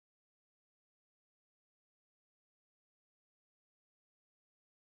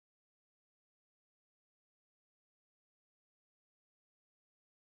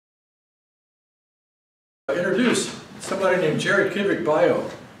introduce somebody named Jerry Kidrick Bio.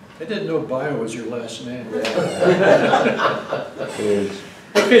 I didn't know Bio was your last name.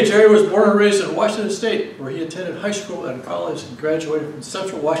 Okay, Jerry was born and raised in Washington State, where he attended high school and college and graduated from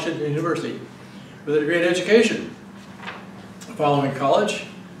Central Washington University with a degree in education. Following college,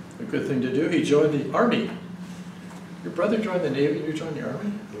 a good thing to do, he joined the Army. Your brother joined the Navy and you joined the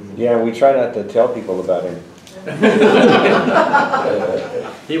Army? Yeah, we try not to tell people about him.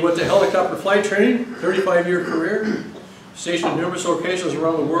 He went to helicopter flight training, 35-year career, stationed in numerous locations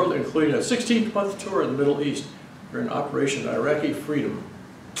around the world, including a 16-month tour in the Middle East during Operation Iraqi Freedom.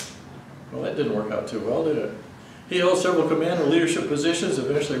 Well, that didn't work out too well, did it? He held several command and leadership positions,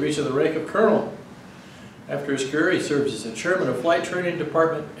 eventually reaching the rank of colonel. After his career, he served as the chairman of flight training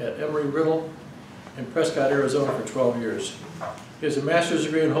department at Embry-Riddle in Prescott, Arizona for 12 years. He has a master's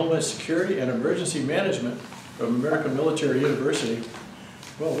degree in Homeland Security and Emergency Management from American Military University.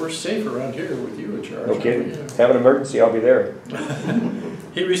 Well, we're safe around here with you in charge. No kidding. Have an emergency, I'll be there.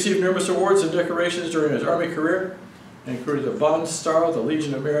 He received numerous awards and decorations during his Army career, including the Bronze Star of the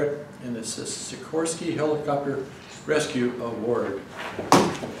Legion of Merit and the Sikorsky Helicopter Rescue Award.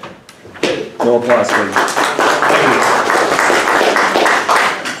 No applause, please. Thank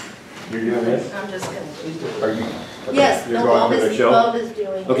you. You're doing this? I'm just going to. Are you? Okay. Yes, You're no, going to the show? Bob is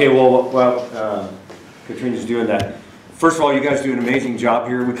doing Okay, well, Katrina's doing that. First of all, you guys do an amazing job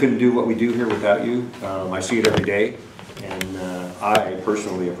here. We couldn't do what we do here without you. I see it every day, and I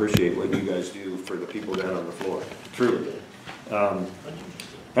personally appreciate what you guys do for the people down on the floor, truly.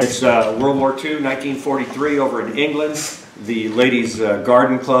 It's World War II, 1943, over in England. The Ladies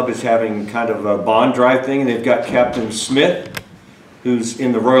Garden Club is having kind of a bond drive thing, and they've got Captain Smith, who's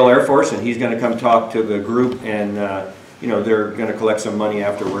in the Royal Air Force, and he's going to come talk to the group, and you know, they're going to collect some money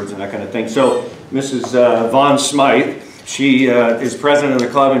afterwards and that kind of thing. So Mrs. Von Smythe, she is president of the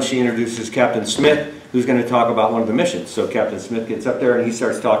club, and she introduces Captain Smith, who's going to talk about one of the missions. So Captain Smith gets up there and he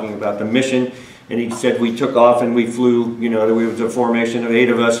starts talking about the mission, and he said we took off and we flew, you know, there was a formation of 8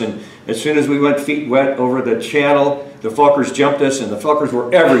 of us, and as soon as we went feet wet over the channel, the fuckers jumped us, and the fuckers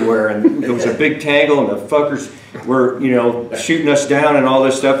were everywhere, and there was a big tangle, and the fuckers were, you know, shooting us down and all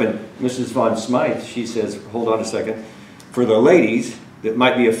this stuff. And Mrs. Von Smythe, she says, hold on a second, for the ladies that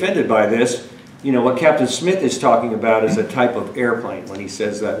might be offended by this, you know, what Captain Smith is talking about is a type of airplane when he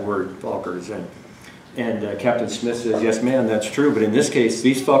says that word, fuckers. And Captain Smith says, yes, ma'am, that's true, but in this case,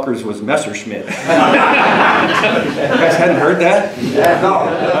 these fuckers was Messerschmitt. You guys hadn't heard that? No.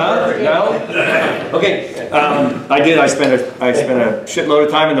 No? Okay, I did. I spent a shitload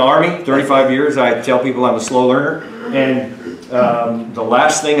of time in the Army, 35 years. I tell people I'm a slow learner. And the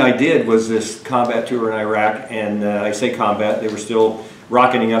last thing I did was this combat tour in Iraq, and I say combat, they were still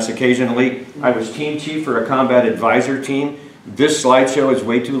rocketing us occasionally. I was team chief for a combat advisor team. This slideshow is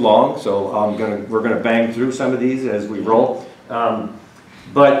way too long, so we're gonna bang through some of these as we roll.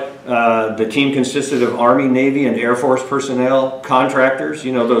 The team consisted of Army, Navy, and Air Force personnel, contractors,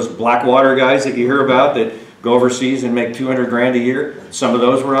 you know, those Blackwater guys that you hear about that go overseas and make 200 grand a year. Some of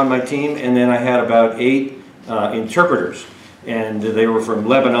those were on my team, and then I had about 8 interpreters, and they were from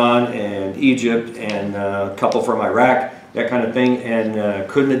Lebanon and Egypt and a couple from Iraq, that kind of thing, and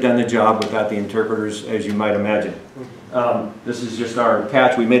couldn't have done the job without the interpreters, as you might imagine. This is just our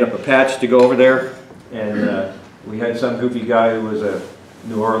patch. We made up a patch to go over there, and we had some goofy guy who was a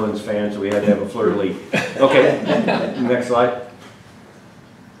New Orleans fan, so we had to have a fleur-de-lis. Okay, next slide.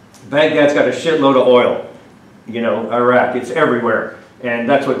 Baghdad's got a shitload of oil. You know, Iraq, it's everywhere. And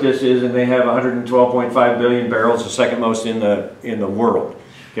that's what this is, and they have 112.5 billion barrels, the second most in the world.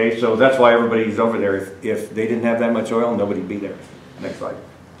 Okay, so that's why everybody's over there. If they didn't have that much oil, nobody'd be there. Next slide.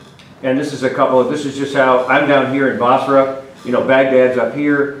 And this is this is just how, I'm down here in Basra, you know, Baghdad's up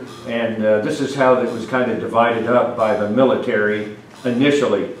here, and this is how it was kind of divided up by the military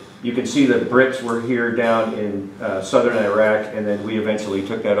initially. You can see the Brits were here down in southern Iraq, and then we eventually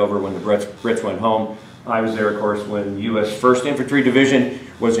took that over when the Brits went home. I was there, of course, when U.S. 1st Infantry Division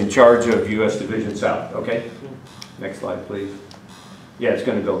was in charge of U.S. Division South. Okay? Next slide, please. Yeah, it's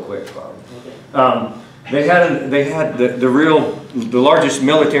going to go quick, Bob. They had the largest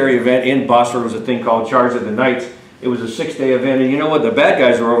military event in Basra was a thing called Charge of the Knights. It was a 6-day event, and you know what? The bad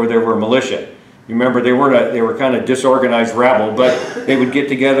guys were over there were militia. You remember, they were kind of disorganized rabble, but they would get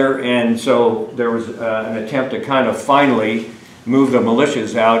together, and so there was an attempt to kind of finally move the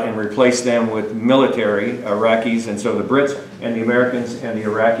militias out and replace them with military Iraqis, and so the Brits and the Americans and the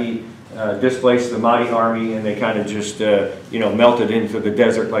Iraqi displaced the Mahdi army, and they kind of just you know, melted into the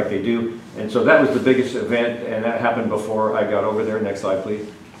desert like they do. And so that was the biggest event, and that happened before I got over there. Next slide, please.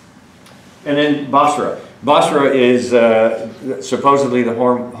 And then Basra. Basra is supposedly the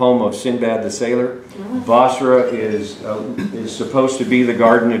home of Sinbad the Sailor. Basra is supposed to be the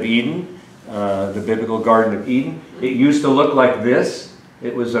Garden of Eden, the biblical Garden of Eden. It used to look like this.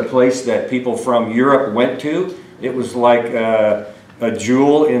 It was a place that people from Europe went to. It was like a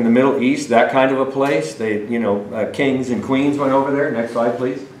jewel in the Middle East, that kind of a place. They, kings and queens went over there. Next slide,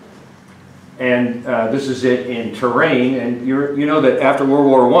 please. And this is it in terrain. And you know that after World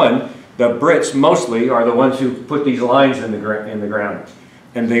War I, the Brits mostly are the ones who put these lines in the ground.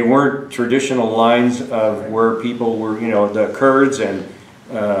 And they weren't traditional lines of where people were, the Kurds and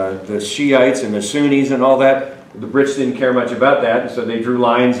the Shiites and the Sunnis and all that. The Brits didn't care much about that, and so they drew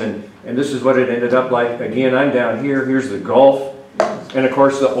lines, and this is what it ended up like. Again, I'm down here. Here's the Gulf. And of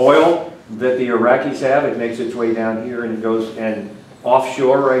course the oil that the Iraqis have, it makes its way down here and it goes, and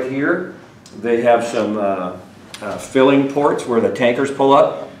offshore right here, they have some filling ports where the tankers pull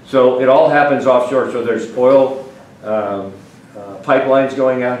up. So it all happens offshore. So there's oil pipelines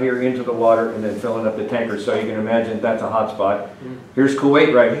going out here into the water and then filling up the tankers. So you can imagine that's a hot spot. Here's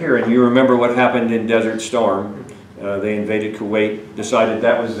Kuwait right here, and you remember what happened in Desert Storm. They invaded Kuwait,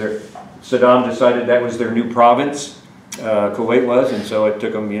 Saddam decided that was their new province. Kuwait was, and so it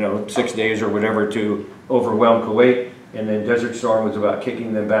took them, 6 days or whatever to overwhelm Kuwait, and then Desert Storm was about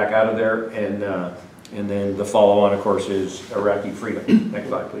kicking them back out of there, and then the follow-on, of course, is Iraqi freedom. Next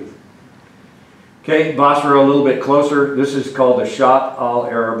slide, please. Okay, Basra a little bit closer. This is called the Shatt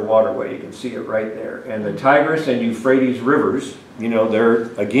al-Arab waterway. You can see it right there. And the Tigris and Euphrates rivers,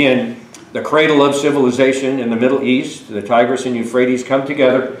 they're, again, the cradle of civilization in the Middle East. The Tigris and Euphrates come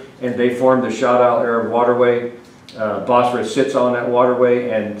together, and they form the Shatt al-Arab waterway. Basra sits on that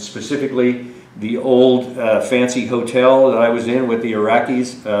waterway, and specifically the old fancy hotel that I was in with the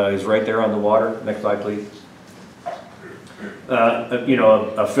Iraqis is right there on the water. Next slide, please.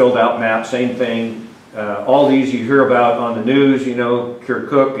 A filled out map, same thing. All these you hear about on the news,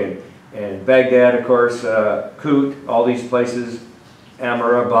 Kirkuk and Baghdad, of course, Kut, all these places,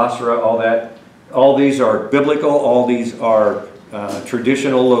 Amara, Basra, all that. All these are biblical, all these are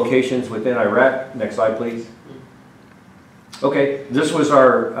traditional locations within Iraq. Next slide, please. Okay, this was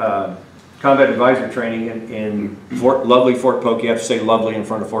our combat advisor training in lovely Fort Polk. You have to say lovely in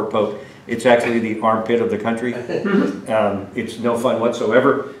front of Fort Polk. It's actually the armpit of the country. It's no fun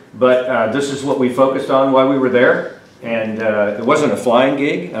whatsoever. But this is what we focused on while we were there. And it wasn't a flying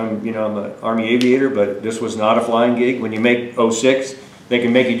gig. I'm an Army aviator, but this was not a flying gig. When you make 06, they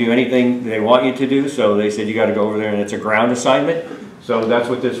can make you do anything they want you to do. So they said you got to go over there, and it's a ground assignment. So that's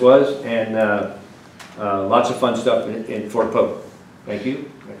what this was. And lots of fun stuff in Fort Polk. Thank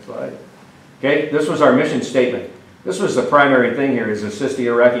you. Next slide. Okay, this was our mission statement. This was the primary thing here, is assist the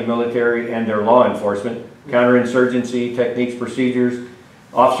Iraqi military and their law enforcement, counterinsurgency, techniques, procedures,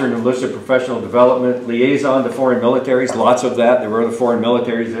 officer and enlisted professional development, liaison to foreign militaries, lots of that. There were other foreign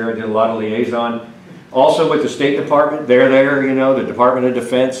militaries there. I did a lot of liaison. Also with the State Department, they're there, the Department of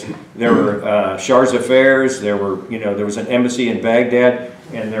Defense. There were Char's Affairs. There was an embassy in Baghdad,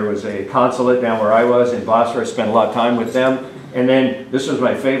 and there was a consulate down where I was in Basra. I spent a lot of time with them. And then this was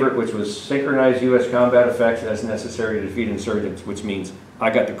my favorite, which was synchronize U.S. combat effects as necessary to defeat insurgents, which means I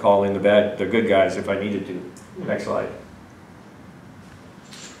got to call in the good guys if I needed to. Next slide.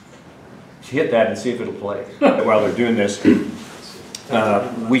 Hit that and see if it'll play while they're doing this.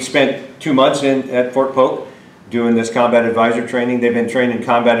 We spent 2 months at Fort Polk doing this combat advisor training. They've been training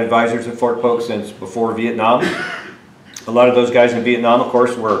combat advisors at Fort Polk since before Vietnam. A lot of those guys in Vietnam, of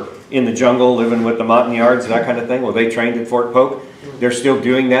course, were in the jungle, living with the Montagnards, that kind of thing. Well, they trained at Fort Polk. They're still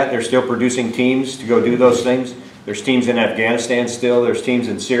doing that. They're still producing teams to go do those things. There's teams in Afghanistan still. There's teams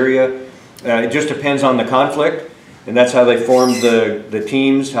in Syria. It just depends on the conflict, and that's how they form the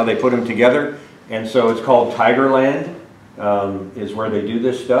teams, how they put them together. And so it's called Tigerland, is where they do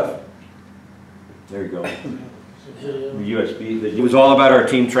this stuff. There you go. The USB. It was all about our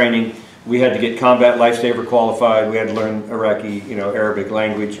team training. We had to get combat lifesaver qualified. We had to learn Iraqi, Arabic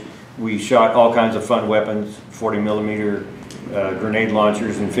language. We shot all kinds of fun weapons, 40 millimeter grenade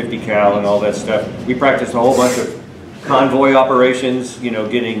launchers and 50 cal and all that stuff. We practiced a whole bunch of convoy operations,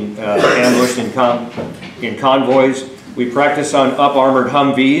 getting ambushed in convoys. We practiced on up-armored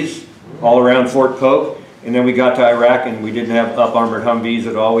Humvees all around Fort Polk. And then we got to Iraq and we didn't have up-armored Humvees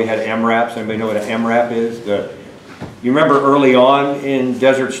at all. We had MRAPs. Anybody know what an MRAP is? You remember early on in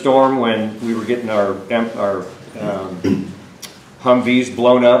Desert Storm when we were getting our Humvees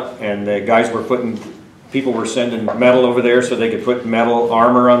blown up, and the guys were people were sending metal over there so they could put metal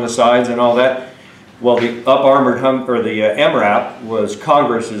armor on the sides and all that. Well, the up-armored MRAP was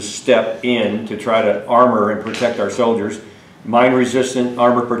Congress's step in to try to armor and protect our soldiers. Mine resistant,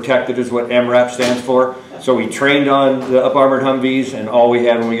 armor protected is what MRAP stands for. So we trained on the up armored Humvees, and all we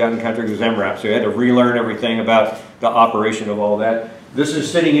had when we got in country was MRAP. So we had to relearn everything about the operation of all that. This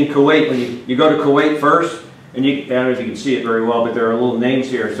is sitting in Kuwait. When you go to Kuwait first, and I don't know if you can see it very well, but there are little names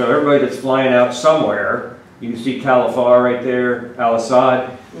here. So everybody that's flying out somewhere, you can see Califar right there,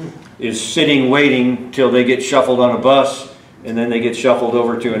 Al-Assad, is sitting waiting till they get shuffled on a bus, and then they get shuffled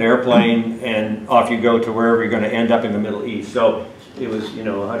over to an airplane, and off you go to wherever you're going to end up in the Middle East. So it was,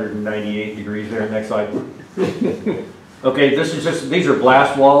 198 degrees there. Next slide. Okay, these are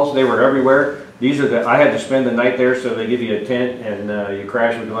blast walls. They were everywhere. I had to spend the night there, so they give you a tent, and you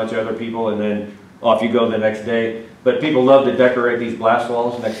crash with a bunch of other people, and then off you go the next day. But people love to decorate these blast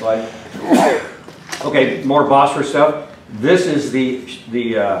walls. Next slide. Okay, more Basra stuff. This is the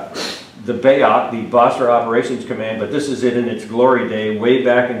BAOC, the Basra Operations Command, but this is it in its glory day, way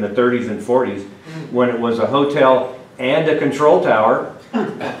back in the 30s and 40s, when it was a hotel and a control tower,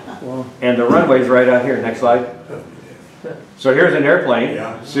 and the runway's right out here. Next slide. So here's an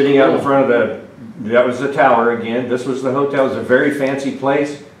airplane sitting out in front of that was the tower again. This was the hotel. It was a very fancy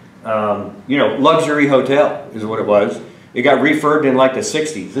place. Luxury hotel is what it was. It got refurbed in like the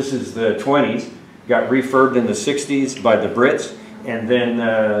 60s. This is the 20s. Got refurbed in the 60s by the Brits. And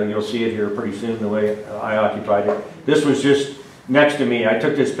then you'll see it here pretty soon the way I occupied it. This was just next to me. I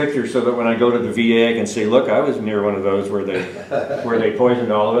took this picture so that when I go to the VA I can say, look, I was near one of those where they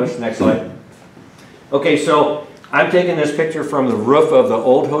poisoned all of us. Next slide. Okay, so I'm taking this picture from the roof of the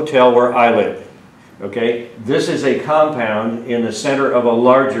old hotel where I lived. Okay, this is a compound in the center of a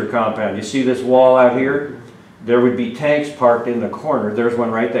larger compound. You see this wall out here? There would be tanks parked in the corner. There's one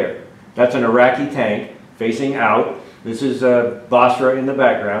right there. That's an Iraqi tank facing out. This is Basra in the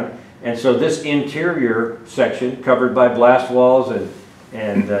background. And so this interior section covered by blast walls,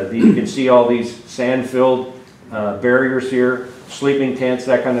 and you can see all these sand-filled barriers here, sleeping tents,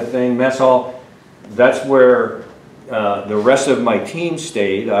 that kind of thing, mess hall. That's where the rest of my team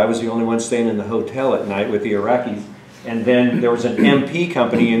stayed. I was the only one staying in the hotel at night with the Iraqis. And then there was an MP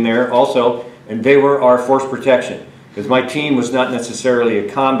company in there also, and they were our force protection. Because my team was not necessarily a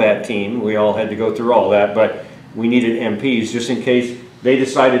combat team. We all had to go through all that, but we needed MPs just in case they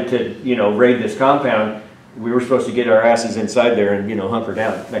decided to, raid this compound. We were supposed to get our asses inside there and, hunker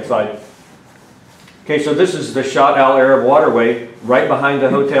down. Next slide. Okay, so this is the Shatt al-Arab waterway right behind the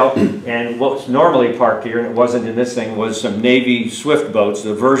hotel, and what's normally parked here, and it wasn't in this thing, was some Navy Swift boats,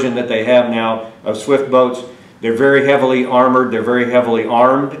 the version that they have now of Swift boats. They're very heavily armored, they're very heavily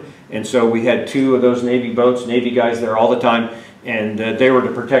armed, and so we had 2 of those Navy boats, Navy guys there all the time, and they were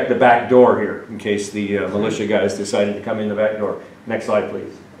to protect the back door here in case the militia guys decided to come in the back door. Next slide,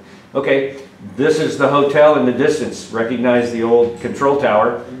 please. Okay, this is the hotel in the distance. Recognize the old control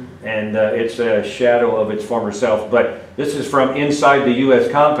tower, and it's a shadow of its former self. But this is from inside the U.S.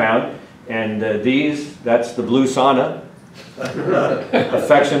 compound, and that's the blue sauna,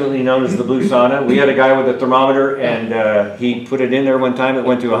 affectionately known as the blue sauna. We had a guy with a thermometer, and he put it in there one time. It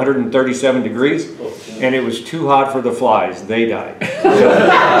went to 137 degrees, and it was too hot for the flies. They died.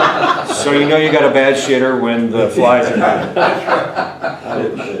 So you know you got a bad shitter when the flies are coming.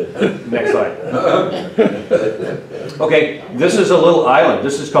 Next slide. Okay, this is a little island.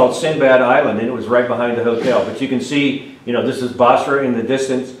 This is called Sinbad Island, and it was right behind the hotel. But you can see, this is Basra in the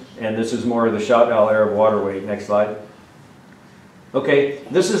distance, and this is more of the Shatt al-Arab waterway. Next slide. Okay,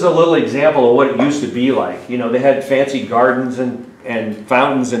 this is a little example of what it used to be like. They had fancy gardens and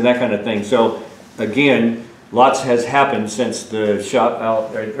fountains and that kind of thing. So again, lots has happened since the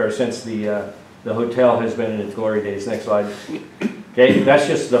the hotel has been in its glory days. Next slide. Okay, that's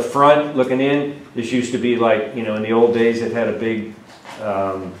just the front looking in. This used to be like, in the old days it had a big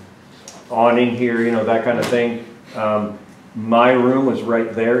awning here, that kind of thing. My room was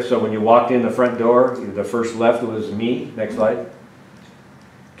right there, so when you walked in the front door, the first left was me. Next slide.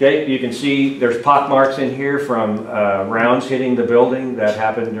 Okay, you can see there's pock marks in here from rounds hitting the building that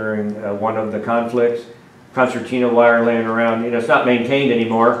happened during one of the conflicts. Concertina wire laying around. It's not maintained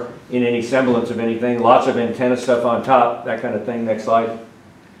anymore in any semblance of anything. Lots of antenna stuff on top, that kind of thing. Next slide.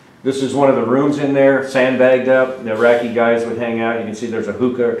 This is one of the rooms in there, sandbagged up. The Iraqi guys would hang out. You can see there's a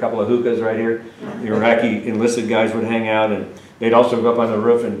hookah, a couple of hookahs right here. The Iraqi enlisted guys would hang out, and they'd also go up on the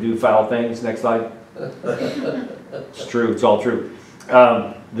roof and do foul things. Next slide. It's true, it's all true.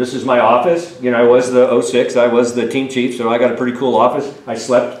 This is my office. I was the 06, I was the team chief, so I got a pretty cool office. I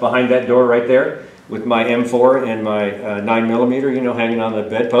slept behind that door right there with my M4 and my 9mm, hanging on the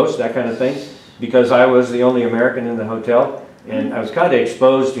bedpost, that kind of thing, because I was the only American in the hotel, and I was kind of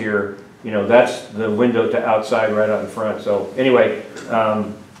exposed here. That's the window to outside right out in front. So anyway,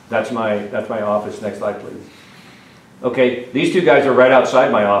 that's my office. Next slide, please. Okay, these two guys are right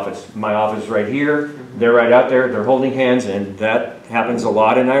outside my office. My office is right here. They're right out there. They're holding hands, and that happens a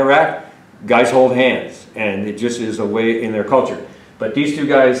lot in Iraq. Guys hold hands, and it just is a way in their culture. But these two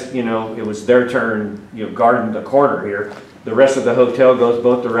guys, you know, it was their turn, you know, guarding the corner here. The rest of the hotel goes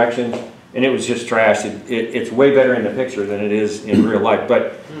both directions, and it was just trash. It's way better in the picture than it is in real life.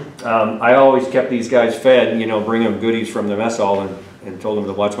 But I always kept these guys fed, you know, bring them goodies from the mess hall and told them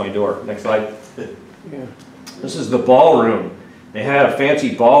to watch my door. Next slide. Yeah. This is the ballroom. They had a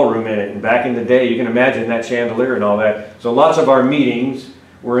fancy ballroom in it, and back in the day, you can imagine that chandelier and all that. So lots of our meetings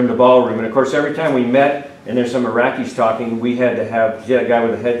were in the ballroom, and of course, every time we met and there's some Iraqis talking, we had to have a guy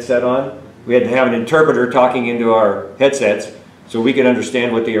with a headset on. We had to have an interpreter talking into our headsets so we could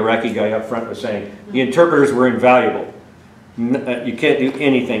understand what the Iraqi guy up front was saying. The interpreters were invaluable. You can't do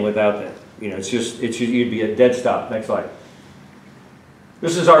anything without them. You know, you'd be a dead stop. Next slide.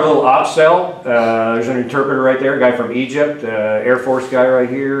 This is our little ops cell. There's an interpreter right there, a guy from Egypt, Air Force guy right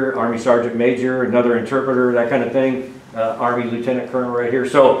here, Army Sergeant Major, another interpreter, that kind of thing, Army Lieutenant Colonel right here.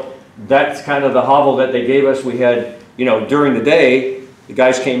 So that's kind of the hovel that they gave us. We had, you know, during the day, the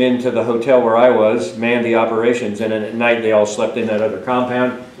guys came into the hotel where I was, manned the operations, and then at night they all slept in that other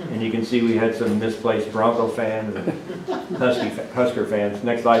compound. And you can see we had some misplaced Bronco fans and Husker fans.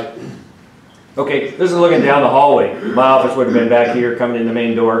 Next slide. Okay, this is looking down the hallway. My office would have been back here, coming in the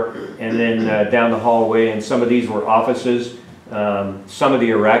main door, and then down the hallway, and some of these were offices. Some of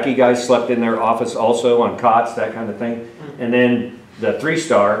the Iraqi guys slept in their office also on cots, that kind of thing. And then the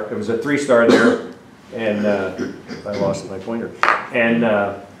 3-star, it was a 3-star there, and I lost my pointer. And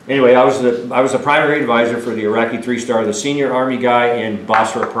anyway, I was the primary advisor for the Iraqi 3-star, the senior Army guy in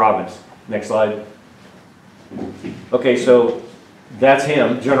Basra province. Next slide. Okay, so that's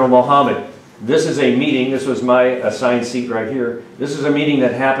him, General Mohammed. This is a meeting, this was my assigned seat right here. This is a meeting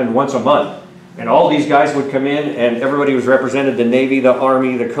that happened once a month. And all these guys would come in, and everybody was represented, the Navy, the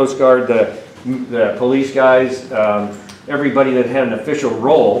Army, the Coast Guard, the police guys, everybody that had an official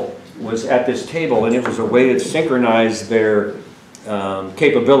role was at this table, and it was a way to synchronize their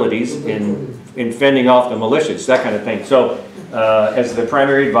capabilities in fending off the militias, that kind of thing. So as the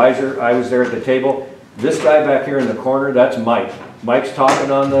primary advisor, I was there at the table. This guy back here in the corner, that's Mike. Mike's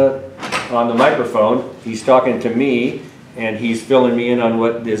talking on the microphone. He's talking to me, and he's filling me in on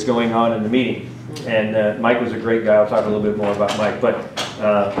what is going on in the meeting. And Mike was a great guy. I'll talk a little bit more about Mike. But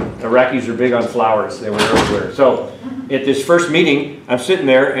Iraqis are big on flowers. They were everywhere. So at this first meeting, I'm sitting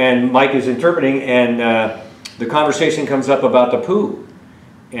there, and Mike is interpreting, and the conversation comes up about the poo.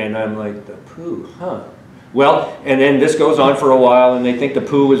 And I'm like, the poo, huh? Well, and then this goes on for a while, and they think the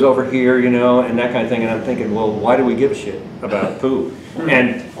poo is over here, you know, and that kind of thing. And I'm thinking, well, why do we give a shit about poo?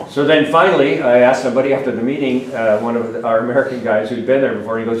 And so then finally, I asked somebody after the meeting, one of our American guys who'd been there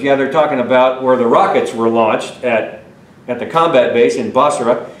before, he goes, yeah, they're talking about where the rockets were launched at the combat base in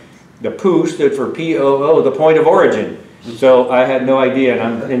Basra. The POO stood for P-O-O, the point of origin. So I had no idea,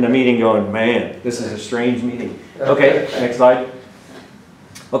 and I'm in the meeting going, man, this is a strange meeting. Okay, next slide.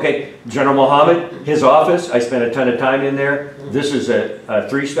 Okay, General Mohammed, his office, I spent a ton of time in there. This is a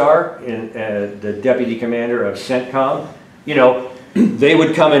 3-star, the deputy commander of CENTCOM. You know, they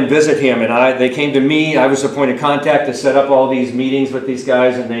would come and visit him, and they came to me. I was the point of contact to set up all these meetings with these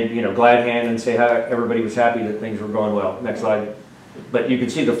guys, and they'd, you know, glad hand and say how everybody was happy that things were going well. Next slide. But you can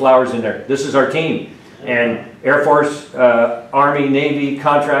see the flowers in there. This is our team. And Air Force, Army, Navy,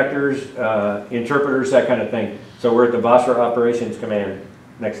 contractors, interpreters, that kind of thing. So we're at the Basra Operations Command.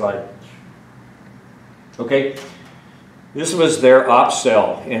 Next slide. Okay, this was their ops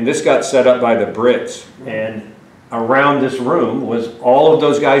cell, and this got set up by the Brits. And around this room was all of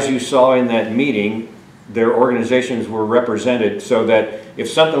those guys you saw in that meeting. Their organizations were represented, so that if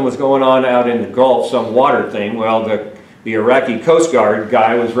something was going on out in the Gulf, some water thing, well, the Iraqi Coast Guard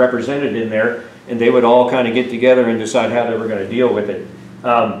guy was represented in there, and they would all kind of get together and decide how they were going to deal with it.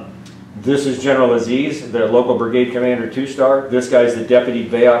 This is General Aziz, the local brigade commander, 2-star. This guy's the deputy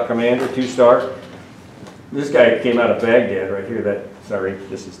Bayat commander, 2-star. This guy came out of Baghdad right here. Sorry,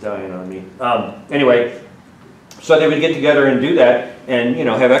 this is dying on me. Anyway, so they would get together and do that, and you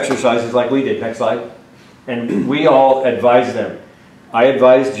know, have exercises like we did. Next slide. And we all advised them. I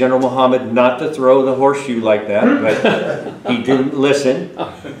advised General Mohammed not to throw the horseshoe like that, but he didn't listen.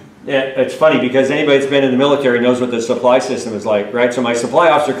 It's funny because anybody that's been in the military knows what the supply system is like, right? So my supply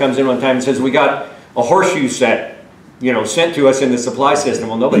officer comes in one time and says, we got a horseshoe set, you know, sent to us in the supply system.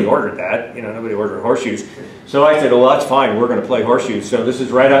 Well, nobody ordered that. You know, nobody ordered horseshoes. So I said, well, that's fine. We're going to play horseshoes. So this is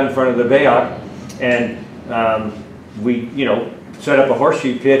right out in front of the Bayat. And we, you know, set up a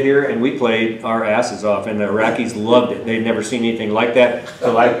horseshoe pit here, and we played our asses off, and the Iraqis loved it. They'd never seen anything like that.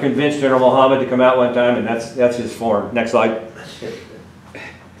 So I convinced General Mohammed to come out one time, and that's his form. Next slide.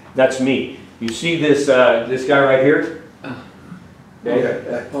 That's me. You see this this guy right here?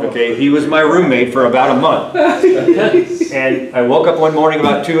 Okay, he was my roommate for about a month. And I woke up one morning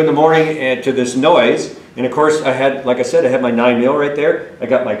about 2 in the morning and to this noise. And of course I had, like I said, I had my 9mm right there. I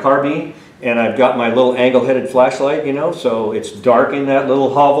got my carbine and I've got my little angle-headed flashlight, you know, so it's dark in that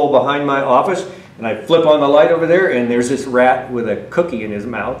little hovel behind my office. And I flip on the light over there and there's this rat with a cookie in his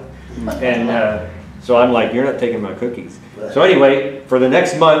mouth. And so I'm like, you're not taking my cookies. So anyway, for the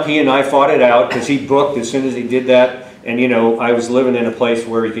next month, he and I fought it out because he booked as soon as he did that. And you know, I was living in a place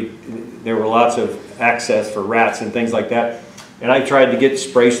where there were lots of access for rats and things like that. And I tried to get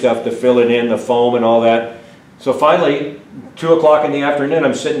spray stuff to fill it in, the foam and all that. So finally, 2 o'clock in the afternoon,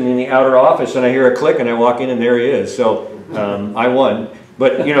 I'm sitting in the outer office and I hear a click and I walk in and there he is. So I won.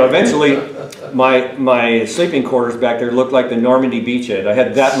 But you know, eventually my sleeping quarters back there looked like the Normandy beachhead. I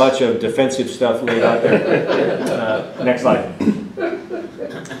had that much of defensive stuff laid out there. Next slide.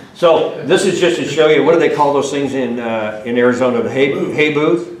 So this is just to show you, what do they call those things in Arizona? The hay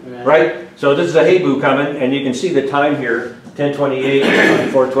booth, right? So this is a hay booth coming, and you can see the time here,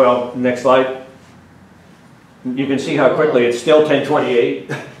 10:28, 4:12. Next slide. You can see how quickly it's still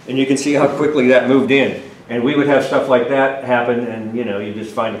 10:28, and you can see how quickly that moved in. And we would have stuff like that happen, and you know, you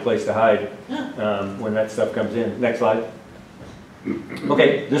just find a place to hide when that stuff comes in. Next slide.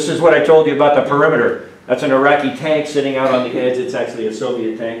 Okay, this is what I told you about the perimeter. That's an Iraqi tank sitting out on the edge. It's actually a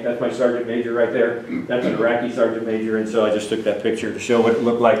Soviet tank. That's my sergeant major right there. That's an Iraqi sergeant major, and so I just took that picture to show what it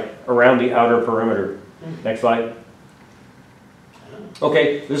looked like around the outer perimeter. Next slide.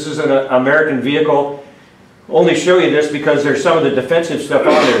 Okay, this is an American vehicle. Only show you this because there's some of the defensive stuff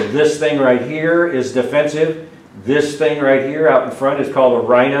on there. This thing right here is defensive. This thing right here out in front is called a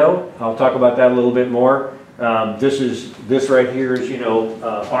Rhino. I'll talk about that a little bit more. This right here is, you know,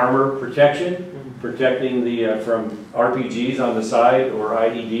 armor protection. Protecting the from RPGs on the side or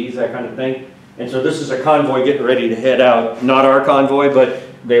IEDs, that kind of thing. And so this is a convoy getting ready to head out. Not our convoy, but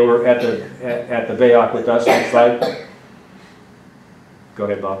they were at the Bayok with us. Next slide. Go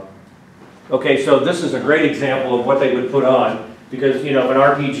ahead, Bob. Okay, so this is a great example of what they would put on, because you know, if an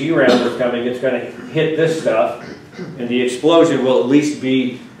RPG round is coming, it's going to hit this stuff, and the explosion will at least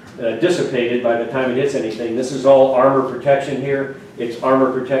be dissipated by the time it hits anything. This is all armor protection here. It's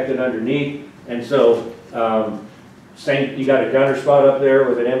armor protected underneath. And so, you got a gunner spot up there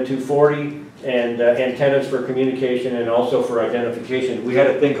with an M240 and antennas for communication and also for identification. We had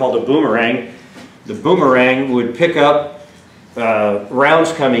a thing called a boomerang. The boomerang would pick up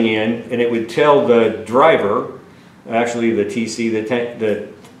rounds coming in, and it would tell the driver, actually the TC,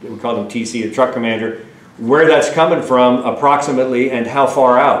 we call them TC, the truck commander, where that's coming from approximately and how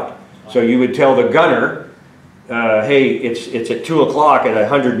far out. So you would tell the gunner, hey, it's at 2 o'clock at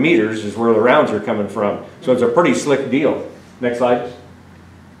 100 meters is where the rounds are coming from. So it's a pretty slick deal. Next slide.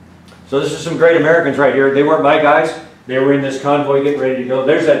 So this is some great Americans right here. They weren't my guys. They were in this convoy getting ready to go.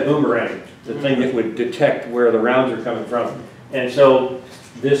 There's that boomerang, the thing that would detect where the rounds are coming from. And so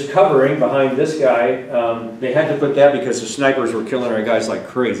this covering behind this guy, they had to put that because the snipers were killing our guys like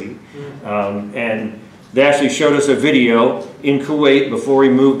crazy. And they actually showed us a video in Kuwait before we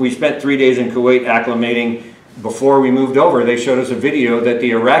moved. We spent 3 days in Kuwait acclimating. Before we moved over, they showed us a video that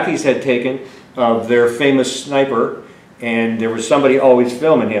the Iraqis had taken of their famous sniper, and there was somebody always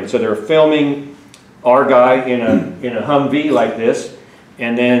filming him. So they're filming our guy in a Humvee like this,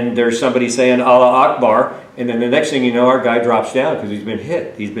 and then there's somebody saying Allah Akbar, and then the next thing you know, our guy drops down because he's been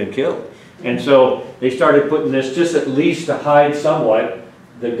hit, he's been killed. And so they started putting this just at least to hide somewhat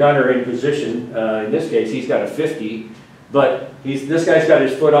the gunner in position. In this case, he's got a 50, but this guy's got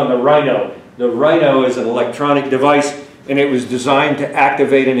his foot on the Rhino. The Rhino is an electronic device, and it was designed to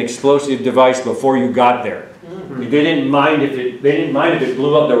activate an explosive device before you got there. They didn't mind if it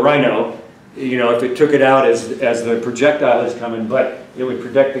blew up the Rhino, you know, if it took it out as the projectile is coming, but it would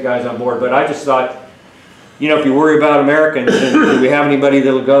protect the guys on board. But I just thought, you know, if you worry about Americans, and do we have anybody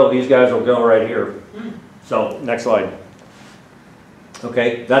that'll go? These guys will go right here. So next slide.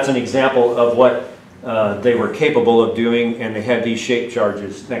 Okay, that's an example of what they were capable of doing, and they had these shape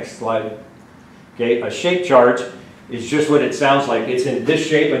charges. Next slide. Okay, a shape charge is just what it sounds like. It's in this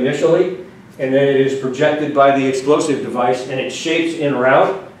shape initially, and then it is projected by the explosive device, and it shapes en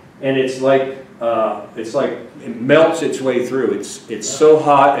route, and it's like it melts its way through. It's so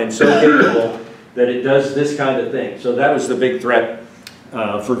hot and so capable that it does this kind of thing. So that was the big threat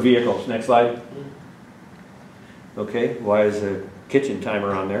for vehicles. Next slide. Okay, why is a kitchen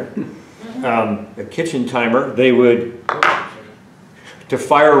timer on there? A kitchen timer, they would to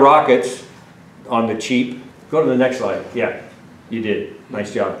fire rockets on the cheap. Go to the next slide. Yeah, you did.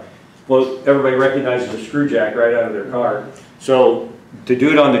 Nice job. Well, everybody recognizes a screw jack right out of their car. So to do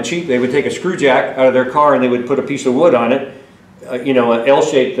it on the cheap, they would take a screw jack out of their car and they would put a piece of wood on it, you know, an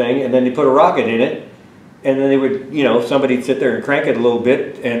L-shaped thing, and then they put a rocket in it. And then they would, you know, somebody'd sit there and crank it a little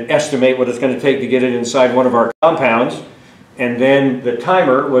bit and estimate what it's going to take to get it inside one of our compounds. And then the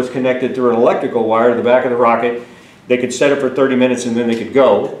timer was connected through an electrical wire to the back of the rocket. They could set it for 30 minutes and then they could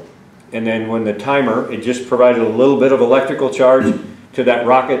go. And then when the timer, it just provided a little bit of electrical charge to that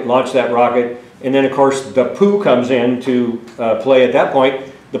rocket, launch that rocket. And then of course the poo comes in to play at that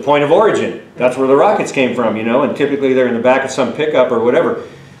point, the point of origin. That's where the rockets came from, you know, and typically they're in the back of some pickup or whatever.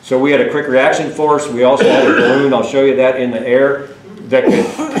 So we had a quick reaction force. We also had a balloon, I'll show you that, in the air that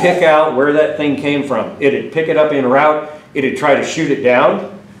could pick out where that thing came from. It'd pick it up en route. It'd try to shoot it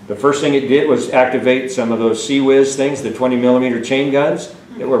down. The first thing it did was activate some of those Sea-Whiz things, the 20mm chain guns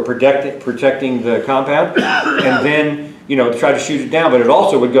that were protecting the compound. And then, you know, try to shoot it down. But it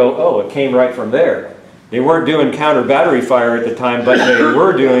also would go, oh, it came right from there. They weren't doing counter battery fire at the time, but they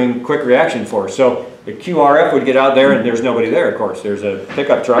were doing quick reaction force. So the QRF would get out there and there's nobody there, of course. There's a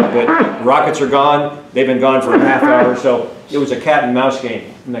pickup truck, but rockets are gone. They've been gone for a half hour, so it was a cat and mouse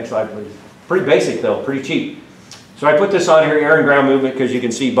game. Next slide, please. Pretty basic though, pretty cheap. So I put this on here, air and ground movement, because you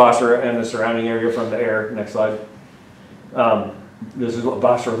can see Basra and the surrounding area from the air. Next slide. This is what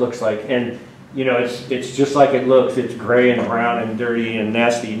Basra looks like. And you know, it's just like it looks. It's gray and brown and dirty and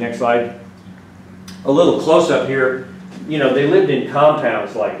nasty. Next slide. A little close up here. You know, they lived in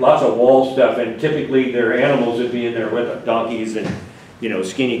compounds, like lots of wall stuff, and typically their animals would be in there with them, donkeys and, you know,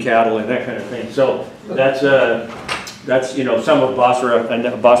 skinny cattle and that kind of thing. So that's you know, some of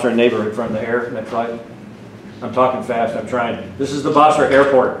Basra neighborhood from the air. Next slide. I'm talking fast, I'm trying. This is the Basra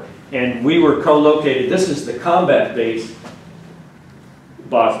airport, and we were co-located. This is the combat base,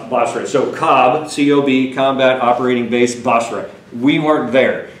 Basra. So COB, C-O-B, Combat Operating Base Basra. We weren't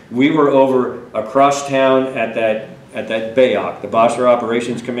there. We were over across town at that BAOC, the Basra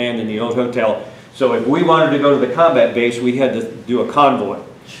Operations Command in the old hotel. So if we wanted to go to the combat base, we had to do a convoy.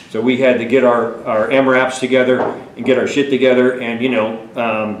 So we had to get our MRAPs together and get our shit together, and you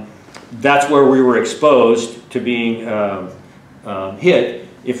know, that's where we were exposed to being hit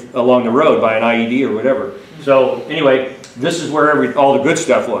along the road by an IED or whatever. So anyway, this is where all the good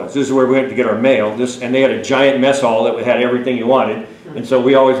stuff was. This is where we went to get our mail. And they had a giant mess hall that had everything you wanted. And so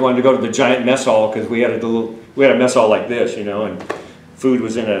we always wanted to go to the giant mess hall because we had a mess hall like this, you know, and food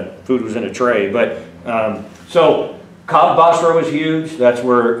was in a tray. But so Cobb Basra was huge. That's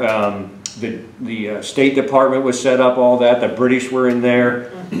where the State Department was set up. All that. The British were in there,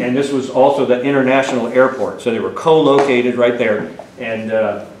 and this was also the international airport. So they were co-located right there. And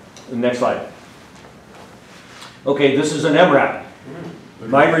the next slide. Okay, this is an MRAP.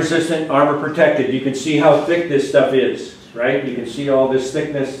 Mine resistant, armor protected. You can see how thick this stuff is, right? You can see all this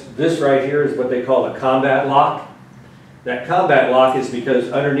thickness. This right here is what they call a combat lock. That combat lock is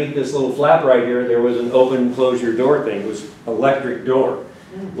because underneath this little flap right here, there was an open close your door thing. It was electric door.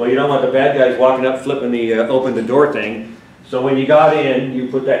 Well, you don't want the bad guys walking up flipping the open the door thing. So when you got in, you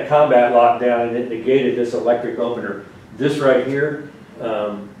put that combat lock down and it negated this electric opener. This right here,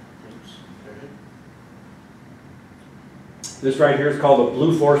 is called a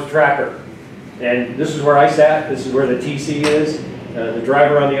Blue Force Tracker. And this is where I sat. This is where the TC is. The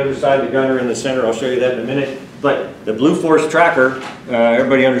driver on the other side, the gunner in the center. I'll show you that in a minute. But the Blue Force Tracker,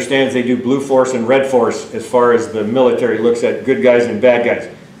 everybody understands they do Blue Force and Red Force as far as the military looks at good guys and bad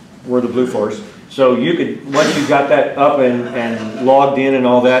guys. We're the Blue Force. So you could, once you got that up and logged in and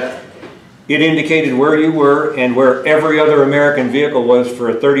all that, it indicated where you were and where every other American vehicle was for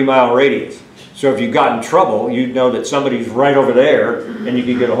a 30-mile radius. So if you got in trouble, you'd know that somebody's right over there and you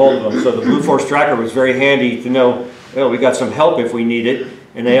could get a hold of them. So the Blue Force Tracker was very handy to know, well, we got some help if we need it.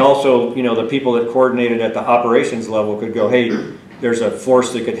 And they also, you know, the people that coordinated at the operations level could go, hey, there's a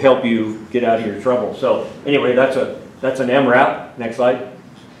force that could help you get out of your trouble. So anyway, that's an MRAP. Next slide.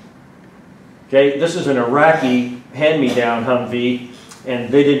 Okay, this is an Iraqi hand-me-down Humvee, and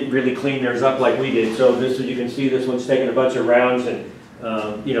they didn't really clean theirs up like we did. So this, you can see this one's taking a bunch of rounds, and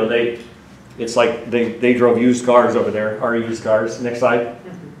you know, it's like they drove used cars over there, our used cars. Next slide.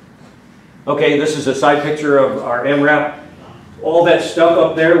 Okay, this is a side picture of our MRAP. All that stuff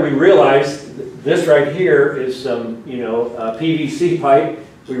up there, we realized this right here is some, you know, PVC pipe.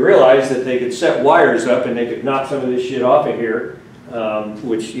 We realized that they could set wires up and they could knock some of this shit off of here,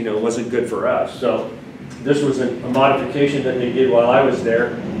 which, you know, wasn't good for us. So this was a modification that they did while I was there.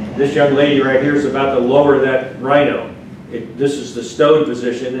 This young lady right here is about to lower that Rhino. This is the stowed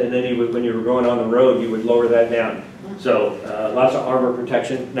position, and then when you were going on the road, you would lower that down. So lots of armor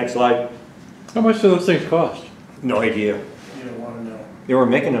protection. Next slide. How much do those things cost? No idea. You don't want to know. They were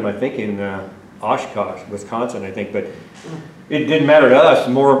making them, I think, in Oshkosh, Wisconsin, I think, but it didn't matter to us.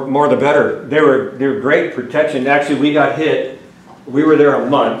 More the better. They were great protection. Actually, we got hit. We were there a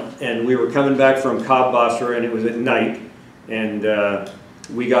month, and we were coming back from Basra, and it was at night, and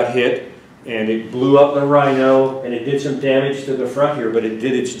we got hit, and it blew up the Rhino, and it did some damage to the front here, but it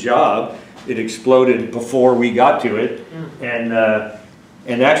did its job. It exploded before we got to it,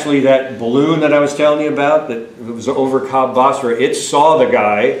 and actually that balloon that I was telling you about, that was over Basra, it saw the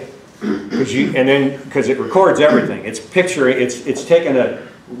guy, because it records everything. It's picturing, it's taken a,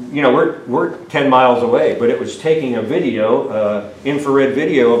 you know, we're 10 miles away, but it was taking a video, infrared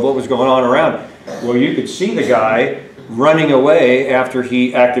video of what was going on around. Well, you could see the guy running away after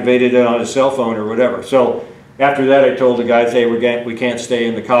he activated it on his cell phone or whatever. So after that, I told the guys, hey, we can't stay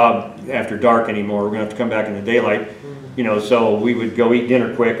in the Cobb after dark anymore. We're going to have to come back in the daylight. You know, so we would go eat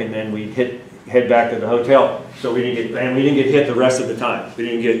dinner quick, and then we'd head back to the hotel. So we didn't get hit the rest of the time.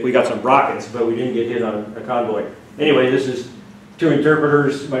 We got some rockets, but we didn't get hit on a convoy. Anyway, this is 2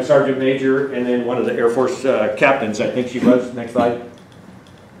 interpreters, my sergeant major, and then one of the Air Force captains, I think she was. Next slide.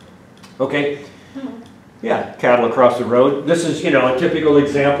 Okay. Yeah, cattle across the road. This is, you know, a typical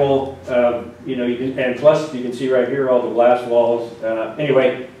example. You know, and plus you can see right here all the blast walls.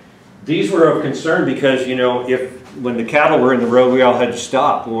 Anyway, these were of concern because, you know, when the cattle were in the road, we all had to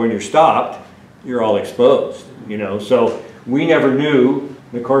stop. Well, when you're stopped, you're all exposed. You know, so we never knew.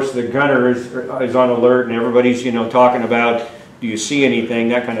 And of course, the gunner is on alert, and everybody's, you know, talking about, do you see anything,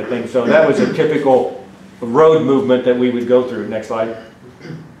 that kind of thing. So that was a typical road movement that we would go through. Next slide.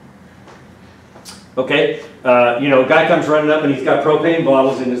 Okay, you know, a guy comes running up and he's got propane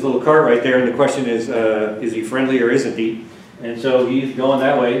bottles in his little cart right there, and the question is he friendly or isn't he? And so he's going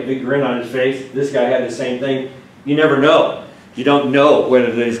that way, big grin on his face. This guy had the same thing. You never know. You don't know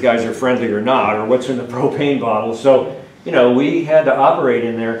whether these guys are friendly or not, or what's in the propane bottle. So, you know, we had to operate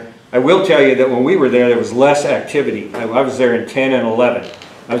in there. I will tell you that when we were there was less activity. I was there in 10 and 11.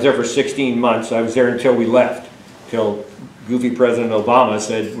 I was there for 16 months. I was there until we left, till goofy President Obama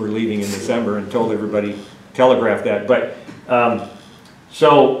said we're leaving in December and told everybody, telegraphed that. But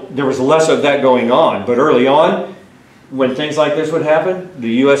so there was less of that going on. But early on, when things like this would happen, the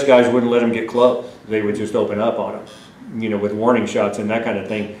U.S. guys wouldn't let them get close. They would just open up on them, you know, with warning shots and that kind of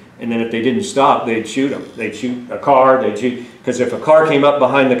thing. And then if they didn't stop, they'd shoot them. They'd shoot a car. They'd shoot, because if a car came up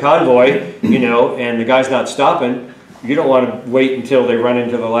behind the convoy, you know, and the guy's not stopping, you don't want to wait until they run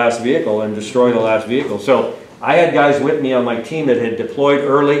into the last vehicle and destroy the last vehicle. So I had guys with me on my team that had deployed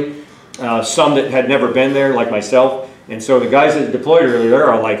early, some that had never been there, like myself. And so the guys that deployed early,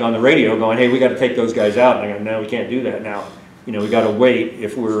 they're all like on the radio going, hey, we got to take those guys out. And I go, no, we can't do that now. You know, we got to wait.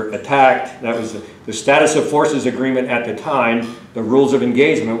 If we're attacked, that was the status of forces agreement at the time. The rules of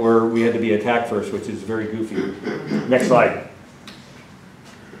engagement were we had to be attacked first, which is very goofy. Next slide.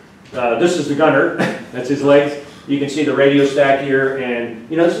 This is the gunner. That's his legs. You can see the radio stack here, and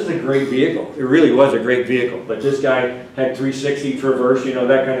you know, this is a great vehicle. It really was a great vehicle, but this guy had 360 traverse, you know,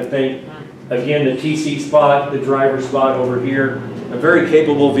 that kind of thing. Again, the TC spot, the driver spot over here, a very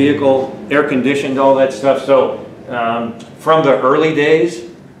capable vehicle, air conditioned, all that stuff. So from the early days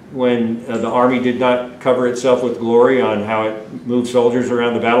when the Army did not cover itself with glory on how it moved soldiers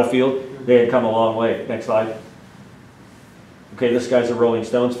around the battlefield, they had come a long way. Next slide. Okay, this guy's a Rolling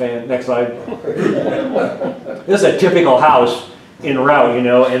Stones fan. Next slide. This is a typical house en route, you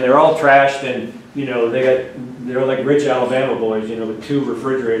know, and they're all trashed, and you know they're like rich Alabama boys, you know, with 2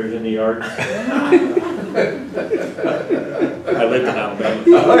 refrigerators in the yard. I lived in Alabama,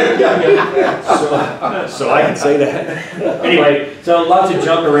 so I can say that. Anyway, so lots of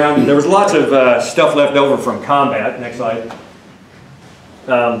junk around. There was lots of stuff left over from combat. Next slide.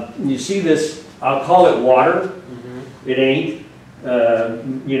 You see this? I'll call it water. It ain't.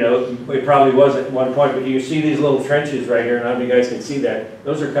 You know, it probably was at one point, but you see these little trenches right here, and I don't know if you guys can see that.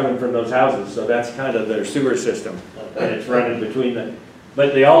 Those are coming from those houses, so that's kind of their sewer system, and it's running between them.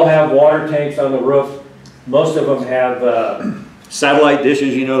 But they all have water tanks on the roof. Most of them have satellite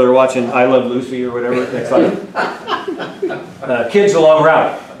dishes. You know, they're watching I Love Lucy or whatever. Next slide. Kids along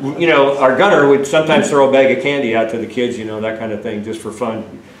route. You know, our gunner would sometimes throw a bag of candy out to the kids, you know, that kind of thing, just for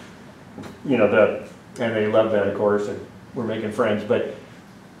fun. You know, and they loved that, of course, and we're making friends. But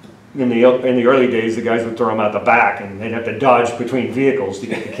in the early days, the guys would throw them out the back, and they'd have to dodge between vehicles to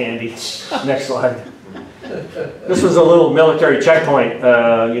get the candy. Next slide. This was a little military checkpoint.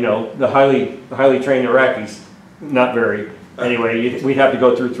 You know, the highly trained Iraqis, not very. Anyway, we'd have to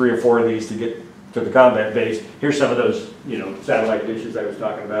go through 3 or 4 of these to get to the combat base. Here's some of those, you know, satellite dishes I was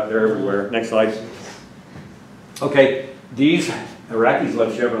talking about. They're everywhere. Next slide. Okay, these Iraqis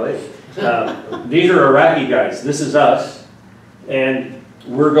love Chevrolet. These are Iraqi guys. This is us, and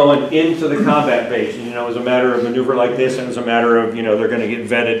we're going into the combat base. And, you know, it was a matter of maneuver like this, and it was a matter of, you know, they're going to get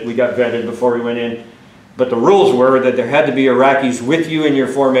vetted. We got vetted before we went in. But the rules were that there had to be Iraqis with you in your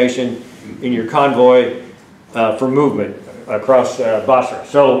formation, in your convoy, for movement across Basra.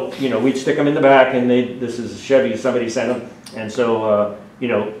 So, you know, we'd stick them in the back, and this is a Chevy somebody sent them. And so, you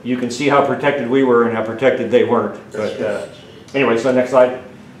know, you can see how protected we were and how protected they weren't. But anyway, so next slide.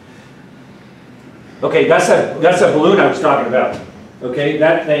 Okay, that's a balloon I was talking about. Okay,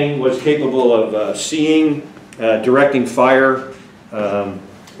 that thing was capable of seeing, directing fire,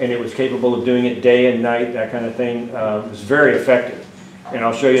 and it was capable of doing it day and night, that kind of thing. It was very effective. And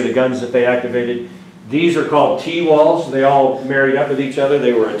I'll show you the guns that they activated. These are called T-walls. They all married up with each other.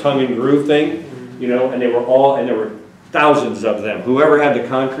 They were a tongue and groove thing, you know, and there were thousands of them. Whoever had the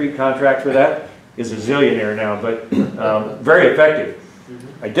concrete contract for that is a zillionaire now, but very effective.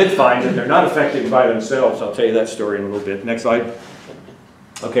 I did find that they're not effective by themselves. I'll tell you that story in a little bit. Next slide.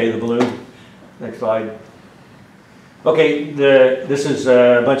 Okay, the balloon. Next slide. Okay, this is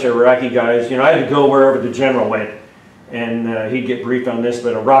a bunch of Iraqi guys. You know, I had to go wherever the general went, and he'd get briefed on this,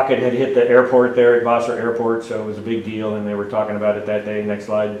 but a rocket had hit the airport there at Basra Airport, so it was a big deal, and they were talking about it that day. Next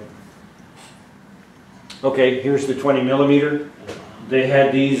slide. Okay, here's the 20 millimeter. They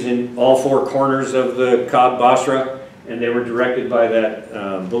had these in all four corners of the Cab Basra, and they were directed by that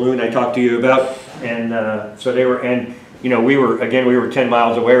balloon I talked to you about. And so they were, and you know, we were 10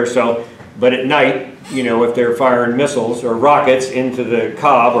 miles away or so, but at night, you know, if they're firing missiles or rockets into the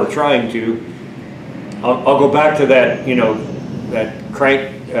Cab or trying to, I'll go back to that, you know, that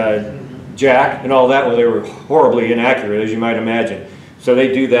crank jack and all that. Well, they were horribly inaccurate, as you might imagine. So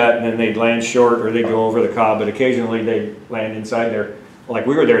they do that, and then they'd land short, or they'd go over the Cab, but occasionally they'd land inside there. Like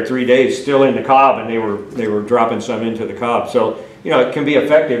we were there 3 days, still in the Cab, and they were dropping some into the Cab. So, you know, it can be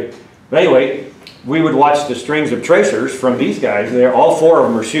effective. But anyway, we would watch the strings of tracers from these guys. All four of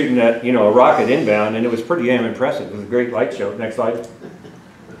them were shooting at, you know, a rocket inbound, and it was pretty damn impressive. It was a great light show. Next slide.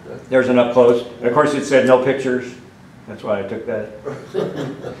 There's an up close. And of course, it said no pictures. That's why I took that.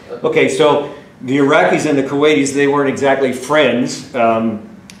 Okay, so the Iraqis and the Kuwaitis, they weren't exactly friends.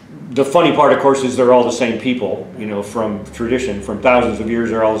 The funny part, of course, is they're all the same people, you know, from tradition, from thousands of years,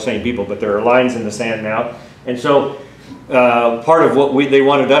 they're all the same people, but there are lines in the sand now. And so part of what they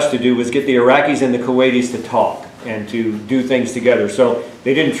wanted us to do was get the Iraqis and the Kuwaitis to talk and to do things together. So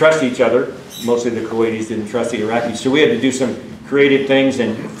they didn't trust each other. Mostly the Kuwaitis didn't trust the Iraqis. So we had to do some creative things.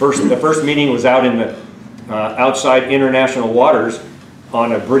 And the first meeting was out in the outside international waters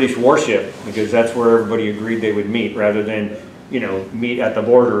on a British warship, because that's where everybody agreed they would meet, rather than, you know, meet at the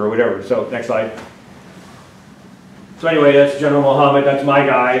border or whatever. So next slide. So anyway, that's General Mohammed. That's my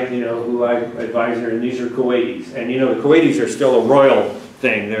guy, you know, who I advise here. And these are Kuwaitis. And you know, the Kuwaitis are still a royal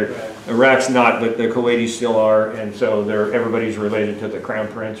thing. Iraq's not, but the Kuwaitis still are. And so everybody's related to the Crown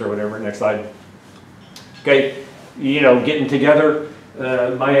Prince or whatever. Next slide. Okay, you know, getting together.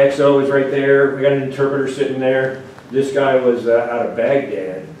 My XO is right there. We got an interpreter sitting there. This guy was out of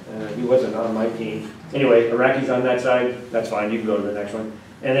Baghdad. He wasn't on my team. Anyway, Iraqis on that side. That's fine. You can go to the next one.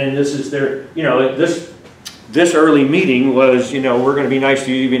 And then this is their, you know, this early meeting was, you know, we're going to be nice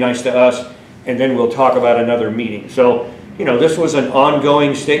to you, you be nice to us, and then we'll talk about another meeting. So, you know, this was an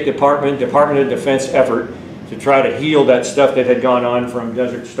ongoing State Department of Defense effort to try to heal that stuff that had gone on from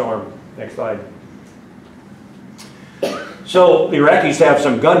Desert Storm. Next slide. So the Iraqis have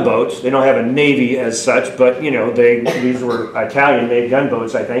some gunboats. They don't have a navy as such, but, you know, these were Italian-made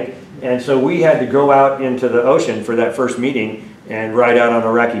gunboats, I think. And so we had to go out into the ocean for that first meeting and ride out on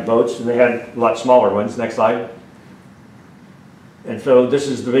Iraqi boats, and they had a lot smaller ones. Next slide. And so this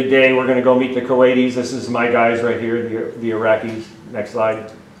is the big day. We're going to go meet the Kuwaitis. This is my guys right here, the Iraqis. Next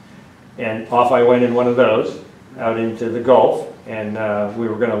slide. And off I went in one of those out into the Gulf, and we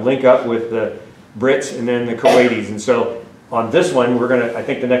were going to link up with the Brits and then the Kuwaitis. And so on this one, we're going to, I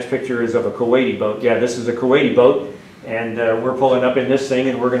think the next picture is of a Kuwaiti boat. Yeah, this is a Kuwaiti boat, and we're pulling up in this thing,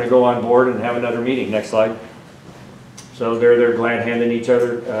 and we're going to go on board and have another meeting. Next slide. So they're glad handing each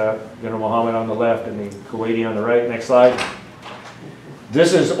other, General Mohammed on the left and the Kuwaiti on the right. Next slide.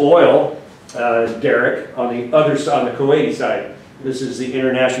 This is oil derrick on the other side, on the Kuwaiti side. This is the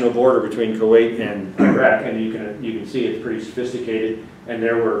international border between Kuwait and Iraq, and you can see it's pretty sophisticated. And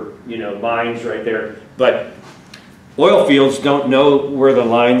there were, you know, mines right there. But oil fields don't know where the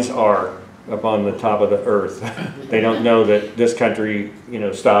lines are up on the top of the earth. They don't know that this country, you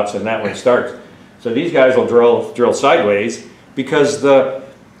know, stops and that one starts. So these guys will drill sideways, because the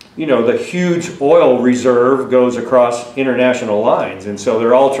you know, the huge oil reserve goes across international lines, and so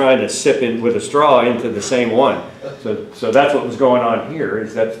they're all trying to sip in with a straw into the same one. So that's what was going on here.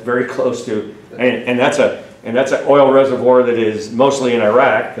 Is that's very close to, and that's an oil reservoir that is mostly in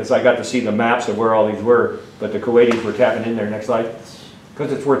Iraq, because I got to see the maps of where all these were. But the Kuwaitis were tapping in there. Next slide,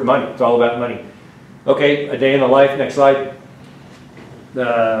 because it's worth money. It's all about money. Okay, a day in the life. Next slide.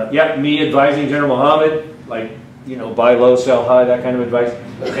 Yeah, me advising General Mohammed, like, you know, buy low, sell high, that kind of advice.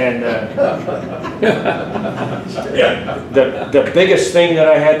 And yeah, the biggest thing that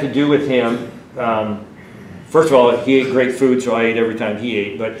I had to do with him, first of all, he ate great food, so I ate every time he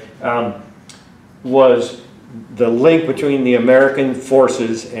ate, but was the link between the American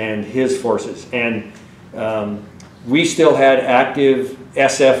forces and his forces. And we still had active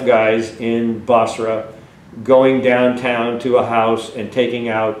SF guys in Basra going downtown to a house and taking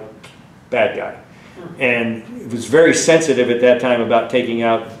out bad guy. And it was very sensitive at that time about taking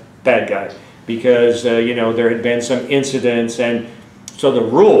out bad guy, because you know, there had been some incidents, and so the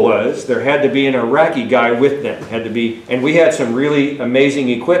rule was there had to be an Iraqi guy with them. Had to be, and we had some really amazing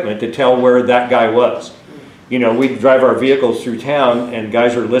equipment to tell where that guy was. You know, we'd drive our vehicles through town, and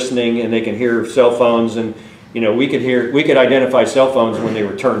guys are listening, and they can hear cell phones, and you know, we could identify cell phones when they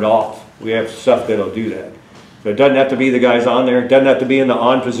were turned off. We have stuff that'll do that. So it doesn't have to be the guys on there. It doesn't have to be in the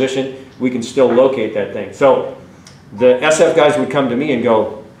on position. We can still locate that thing. So the SF guys would come to me and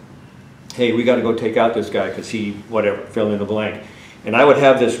go, hey, we got to go take out this guy because he, whatever, fill in the blank. And I would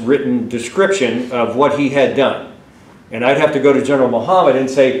have this written description of what he had done. And I'd have to go to General Mohammed and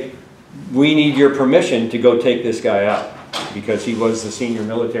say, we need your permission to go take this guy out, because he was the senior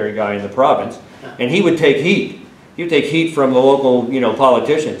military guy in the province. And he would take heat. He would take heat from the local, you know,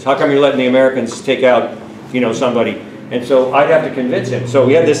 politicians. How come you're letting the Americans take out, you know, somebody? And so I'd have to convince him. So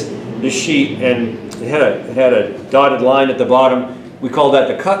we had this sheet, and it had a dotted line at the bottom. We called that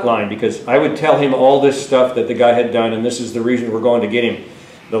the cut line, because I would tell him all this stuff that the guy had done, and this is the reason we're going to get him.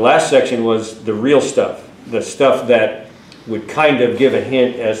 The last section was the real stuff, the stuff that would kind of give a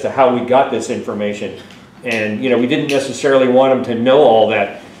hint as to how we got this information. And, you know, we didn't necessarily want him to know all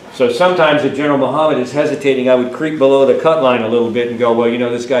that. So sometimes if General Mohammed is hesitating, I would creep below the cut line a little bit and go, well, you know,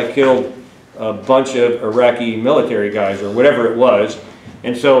 this guy killed a bunch of Iraqi military guys, or whatever it was.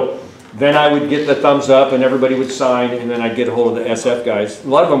 And so then I would get the thumbs up, and everybody would sign, and then I'd get a hold of the SF guys. A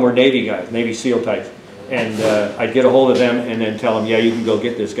lot of them were Navy guys, Navy SEAL types. And I'd get a hold of them and then tell them, yeah, you can go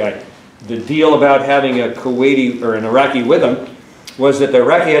get this guy. The deal about having a Kuwaiti or an Iraqi with them was that the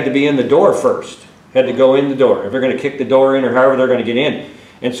Iraqi had to be in the door first, had to go in the door. If they're going to kick the door in, or however they're going to get in.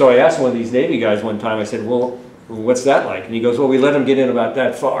 And so I asked one of these Navy guys one time, I said, well, what's that like? And he goes, well, we let them get in about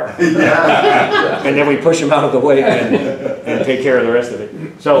that far. And then we push them out of the way and take care of the rest of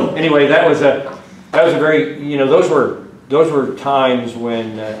it. So anyway, that was a very, you know, those were times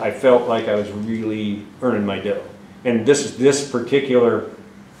when I felt like I was really earning my dough. And this particular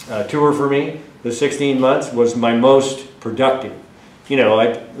tour for me, the 16 months, was my most productive. You know,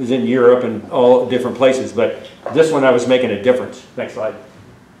 I was in Europe and all different places, but this one I was making a difference. Next slide.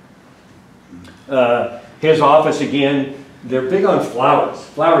 His office, again, they're big on flowers.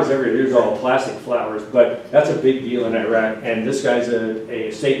 Flowers everywhere. These are all plastic flowers, but that's a big deal in Iraq. And this guy's a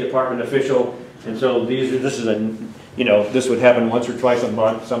State Department official, and so this is a, you know, this would happen once or twice a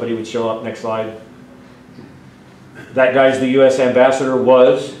month. Somebody would show up. Next slide. That guy's the U.S. ambassador,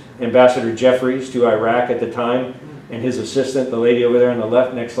 was Ambassador Jeffries to Iraq at the time, and his assistant, the lady over there on the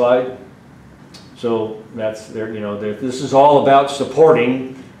left. Next slide. So that's their, you know, this is all about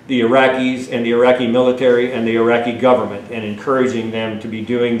supporting the Iraqis and the Iraqi military and the Iraqi government, and encouraging them to be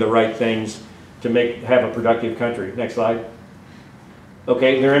doing the right things to have a productive country. Next slide.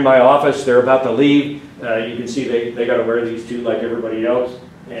 Okay, they're in my office. They're about to leave. You can see they got to wear these too, like everybody else.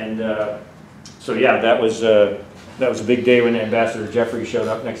 And so yeah, that was a big day when Ambassador Jeffrey showed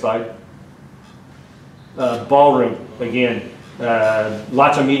up. Next slide. Ballroom again.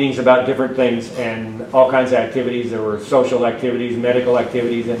 Lots of meetings about different things and all kinds of activities. There were social activities, medical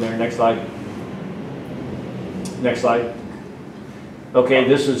activities in there. Next slide. Next slide. Okay,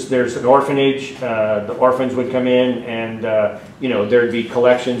 there's an orphanage. The orphans would come in, and you know, there'd be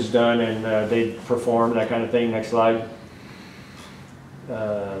collections done, and they'd perform, that kind of thing. Next slide.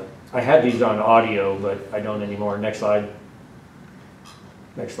 I had these on audio, but I don't anymore. Next slide.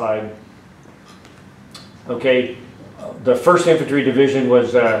 Next slide. Okay. The 1st Infantry Division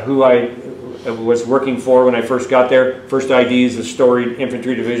was who I was working for when I first got there. First ID is a storied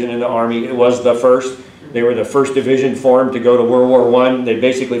infantry division in the Army. It was the first. They were the first division formed to go to World War I. They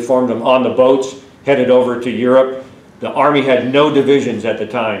basically formed them on the boats, headed over to Europe. The Army had no divisions at the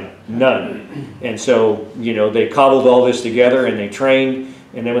time, none. And so, you know, they cobbled all this together, and they trained,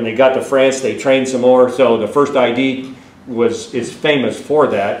 And then when they got to France, they trained some more. So the first ID is famous for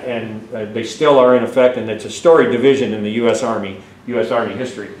that, and they still are in effect, and it's a storied division in the U.S. Army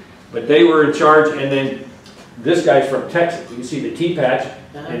history. But they were in charge, and then this guy's from Texas. You can see the T-patch,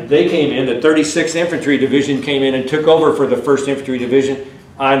 and they came in, the 36th Infantry Division came in and took over for the 1st Infantry Division.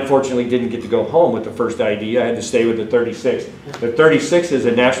 I unfortunately didn't get to go home with the 1st ID. I had to stay with the 36th. The 36th is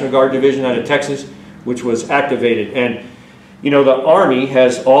a National Guard division out of Texas, which was activated. And you know, the Army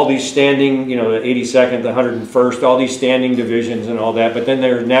has all these standing, you know, the 82nd, the 101st, all these standing divisions and all that, but then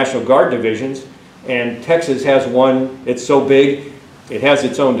there are National Guard divisions, and Texas has one. It's so big, it has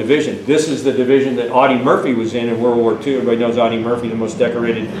its own division. This is the division that Audie Murphy was in World War II. Everybody knows Audie Murphy, the most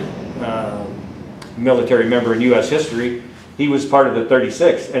decorated military member in U.S. history. He was part of the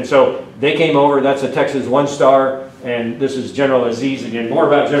 36th, and so they came over. That's a Texas 1-star, and this is General Aziz again. More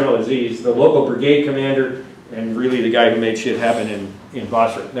about General Aziz, the local brigade commander, and really the guy who made shit happen in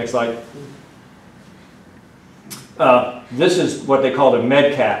Basra. Next slide. This is what they call a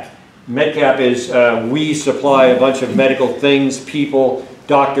MedCap. MedCap is we supply a bunch of medical things, people,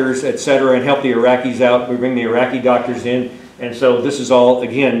 doctors, etc., and help the Iraqis out. We bring the Iraqi doctors in, and so this is all,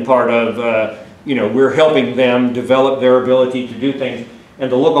 again, part of, you know, we're helping them develop their ability to do things.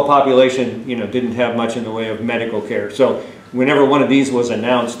 And the local population, you know, didn't have much in the way of medical care. So whenever one of these was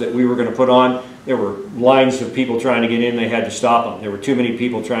announced that we were going to put on, there were lines of people trying to get in. They had to stop them. There were too many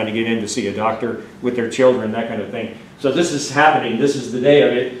people trying to get in to see a doctor with their children, that kind of thing. So this is happening. This is the day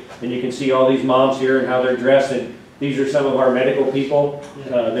of it. And you can see all these moms here and how they're dressed. And these are some of our medical people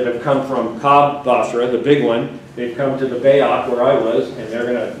that have come from Cobb, Basra, the big one. They've come to the Bayok where I was,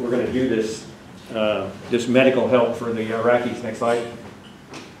 and we're gonna do this this medical help for the Iraqis. Next slide.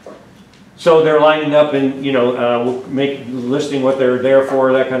 So they're lining up, and you know, we'll listing what they're there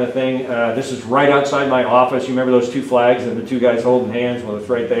for, that kind of thing. This is right outside my office. You remember those two flags and the two guys holding hands? Well, it's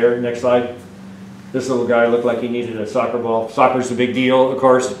right there. Next slide. This little guy looked like he needed a soccer ball. Soccer's a big deal, of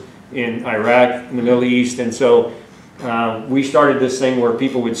course, in Iraq, in the Middle East, and so we started this thing where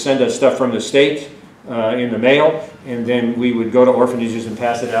people would send us stuff from the States in the mail, and then we would go to orphanages and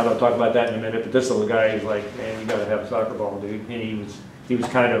pass it out. I'll talk about that in a minute. But this little guy is like, man, you got to have a soccer ball, dude, and he was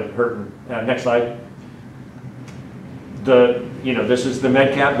kind of hurting. Next slide. You know, this is the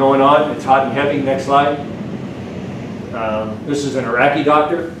MedCap going on. It's hot and heavy. Next slide. This is an Iraqi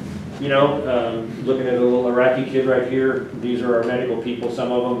doctor. You know, looking at a little Iraqi kid right here. These are our medical people.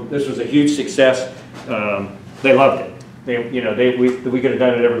 Some of them. This was a huge success. They loved it. We could have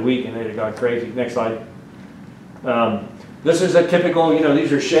done it every week, and they'd have gone crazy. Next slide. This is a typical. You know,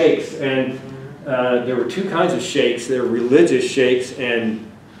 these are sheikhs, and there were two kinds of sheikhs. There were religious sheikhs and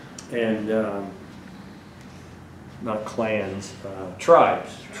not clans,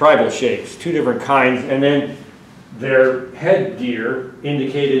 tribes, tribal sheikhs, two different kinds. And then their headgear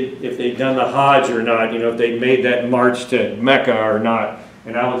indicated if they'd done the Hajj or not, you know, if they'd made that march to Mecca or not.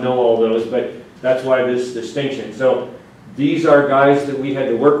 And I don't know all those, but that's why this distinction. So these are guys that we had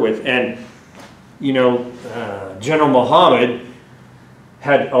to work with. And, you know, General Muhammad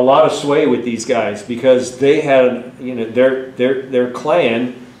had a lot of sway with these guys because they had, you know, their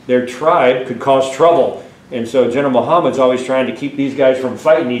clan, their tribe could cause trouble. And so General Muhammad's always trying to keep these guys from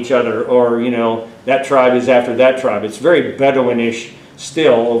fighting each other, or, you know, that tribe is after that tribe. It's very Bedouinish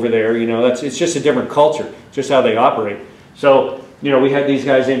still over there, you know, it's just a different culture, just how they operate. So, you know, we had these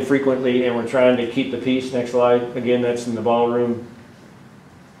guys in frequently, and we're trying to keep the peace. Next slide. Again, that's in the ballroom.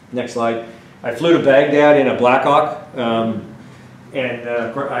 Next slide. I flew to Baghdad in a Black Hawk, and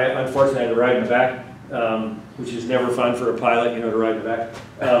I unfortunately had to ride in the back. Which is never fun for a pilot, you know, to ride in the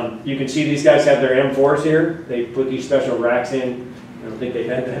back. You can see these guys have their M4s here. They put these special racks in. I don't think they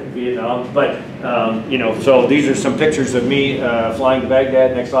had that in Vietnam. But, you know, so these are some pictures of me flying to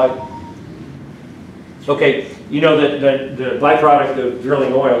Baghdad. Next slide. Okay, you know that the byproduct of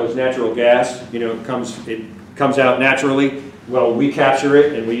drilling oil is natural gas. You know, it comes out naturally. Well, we capture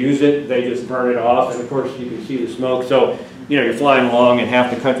it and we use it. They just burn it off. And, of course, you can see the smoke. So, you know, you're flying along and half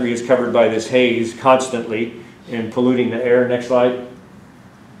the country is covered by this haze constantly and polluting the air. Next slide.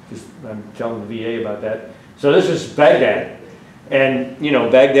 I'm telling the VA about that. So this is Baghdad. And, you know,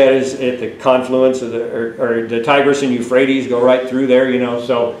 Baghdad is at the confluence of the Tigris and Euphrates go right through there, you know.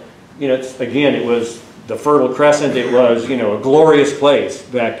 So, you know, again, it was the Fertile Crescent. It was, you know, a glorious place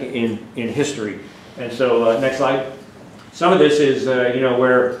back in history. And so, next slide. Some of this is, you know,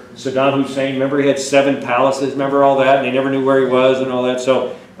 where Saddam Hussein, remember he had 7 palaces, remember all that, and they never knew where he was and all that.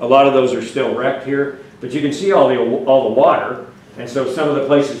 So a lot of those are still wrecked here. But you can see all the water. And so some of the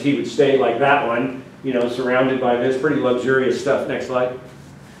places he would stay, like that one, you know, surrounded by this pretty luxurious stuff. Next slide.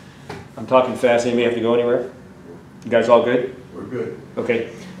 I'm talking fast. Anybody have to go anywhere? You guys all good? We're good.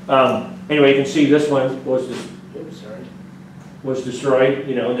 Okay. Anyway, you can see this one was destroyed,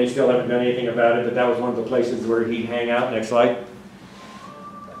 you know, and they still haven't done anything about it, but that was one of the places where he'd hang out. Next slide.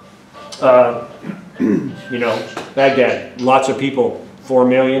 You know, Baghdad, lots of people, 4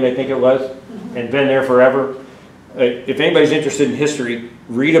 million, I think it was, and been there forever. If anybody's interested in history,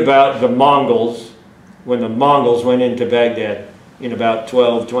 read about the Mongols, when the Mongols went into Baghdad in about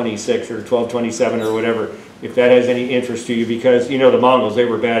 1226 or 1227 or whatever, if that has any interest to you, because, you know, the Mongols, they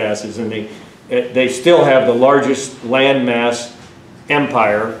were badasses, and they still have the largest landmass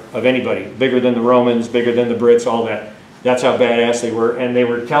empire of anybody, bigger than the Romans, bigger than the Brits, all that. That's how badass they were, and they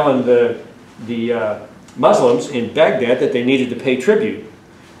were telling the Muslims in Baghdad that they needed to pay tribute,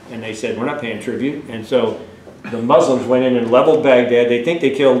 and they said, we're not paying tribute, and so the Muslims went in and leveled Baghdad. They think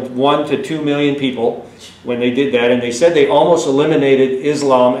they killed 1 to 2 million people when they did that, and they said they almost eliminated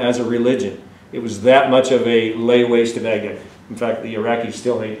Islam as a religion. It was that much of a lay waste to Baghdad. In fact, the Iraqis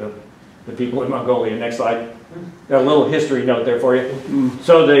still hate the people in Mongolia. Next slide. Got a little history note there for you.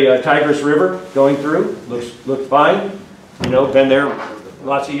 So the Tigris River going through looks fine. You know, been there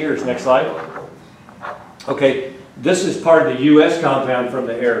lots of years. Next slide. Okay, this is part of the U.S. compound from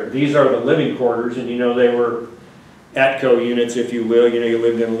the air. These are the living quarters, and you know they were ATCO units, if you will. You know, you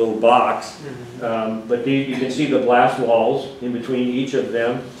lived in a little box. But you can see the blast walls in between each of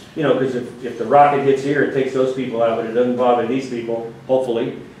them. You know, because if the rocket hits here, it takes those people out, but it doesn't bother these people,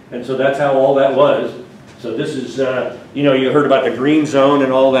 hopefully. And so that's how all that was. So this is, you know, you heard about the green zone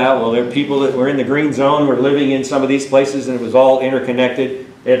and all that. Well, there are people that were in the green zone were living in some of these places, and it was all interconnected.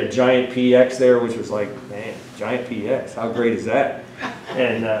 They had a giant PX there, which was like, man, giant PX. How great is that?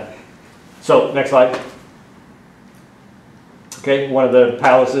 And so, next slide. Okay, one of the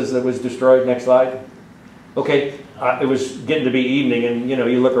palaces that was destroyed. Next slide. Okay, it was getting to be evening, and you know,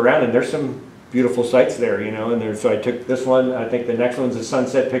 you look around, and there's some beautiful sights there, you know. And so I took this one. I think the next one's a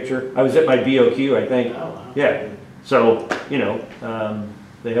sunset picture. I was at my BOQ, I think. Oh, wow. Yeah. So you know,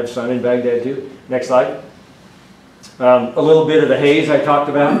 they have sun in Baghdad too. Next slide. A little bit of the haze I talked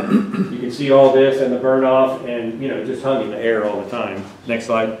about. You can see all this and the burn off, and you know, just hung in the air all the time. Next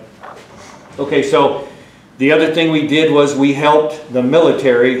slide. Okay, so the other thing we did was we helped the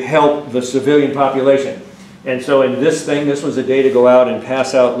military help the civilian population. And so in this thing, this was a day to go out and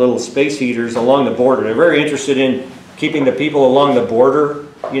pass out little space heaters along the border. They're very interested in keeping the people along the border,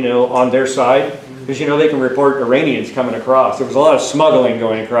 you know, on their side, because, you know, they can report Iranians coming across. There was a lot of smuggling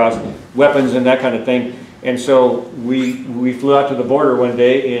going across, weapons and that kind of thing. And so we flew out to the border one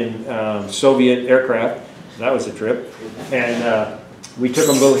day in Soviet aircraft. That was a trip. And we took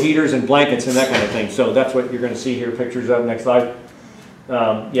them little heaters and blankets and that kind of thing. So that's what you're going to see here, pictures of. Next slide.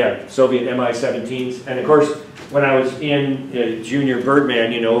 Yeah, Soviet Mi-17s. And of course, when I was in Junior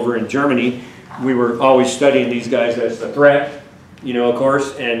Birdman, you know, over in Germany, we were always studying these guys as the threat, you know, of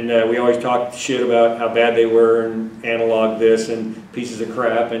course, and we always talked shit about how bad they were and analog this and pieces of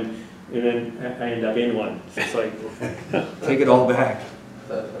crap, and then I ended up in one. So it's like, take it all back.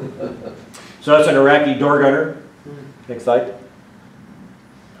 So that's an Iraqi door gunner. Next slide.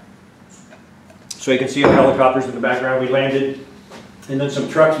 So you can see our helicopters in the background. We landed. And then some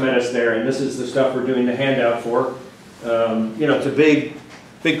trucks met us there, and this is the stuff we're doing the handout for. You know, it's a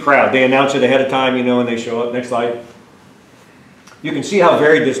big crowd. They announce it ahead of time, you know, and they show up. Next slide. You can see how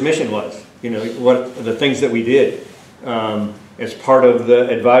varied this mission was, you know, what the things that we did as part of the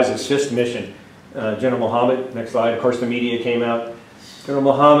Advise Assist mission. General Mohammed, next slide. Of course, the media came out. General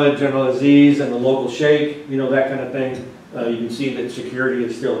Mohammed, General Aziz, and the local sheikh, you know, that kind of thing. You can see that security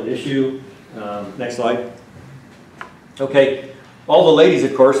is still an issue. Next slide. Okay. All the ladies,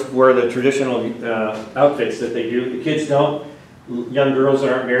 of course, wear the traditional outfits that they do. The kids don't. Young girls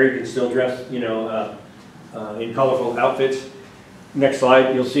that aren't married can still dress, you know, in colorful outfits. Next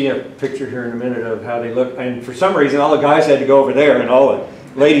slide. You'll see a picture here in a minute of how they look. And for some reason, all the guys had to go over there, and all the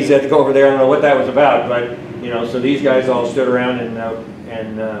ladies had to go over there. I don't know what that was about, but you know, so these guys all stood around and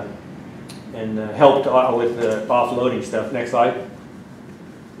helped with the offloading stuff. Next slide.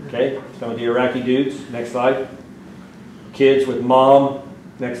 Okay, some of the Iraqi dudes. Next slide. Kids with mom.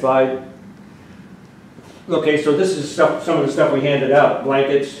 Next slide. Okay, so this is some of the stuff we handed out.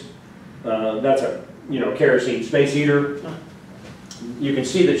 Blankets. That's a, you know, kerosene space heater. You can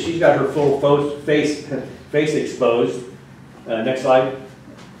see that she's got her full face exposed. Next slide.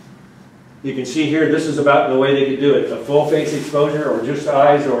 You can see here, this is about the way they could do it. A full face exposure, or just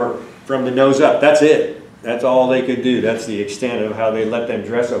eyes, or from the nose up. That's it. That's all they could do. That's the extent of how they let them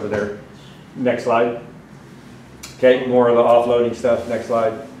dress over there. Next slide. Okay, more of the offloading stuff. Next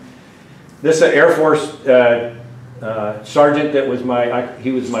slide. This is an Air Force sergeant that was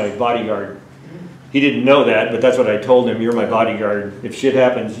he was my bodyguard. He didn't know that, but that's what I told him. You're my bodyguard. If shit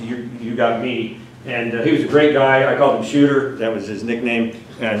happens, you got me. And he was a great guy. I called him Shooter. That was his nickname.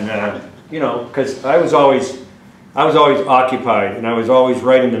 And you know, because I was always occupied, and I was always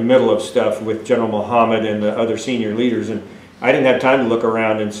right in the middle of stuff with General Mohammed and the other senior leaders, and I didn't have time to look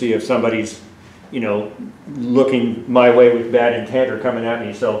around and see if somebody's, you know, looking my way with bad intent or coming at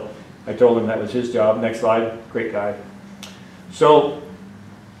me. So I told him that was his job. Next slide. Great guy. So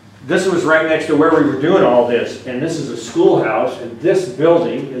this was right next to where we were doing all this, and this is a schoolhouse, and this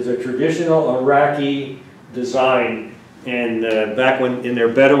building is a traditional Iraqi design. And back when in their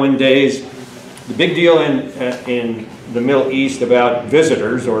Bedouin days, the big deal in the Middle East about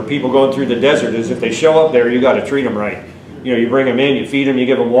visitors or people going through the desert is if they show up there, you got to treat them right. You know, you bring them in, you feed them, you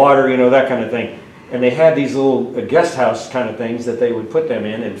give them water, you know, that kind of thing. And they had these little guest house kind of things that they would put them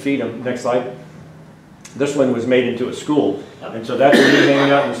in and feed them. Next slide. This one was made into a school. And so that's when you're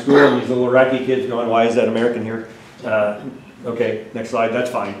hanging out in school and these little Iraqi kids going, why is that American here? Okay, next slide, that's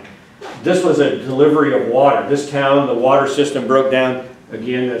fine. This was a delivery of water. This town, the water system broke down.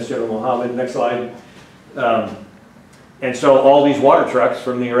 Again, that's General Mohammed. Next slide. And so all these water trucks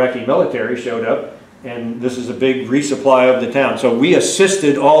from the Iraqi military showed up, and this is a big resupply of the town. So we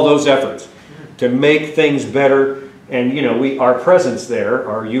assisted all those efforts to make things better. And you know, our presence there,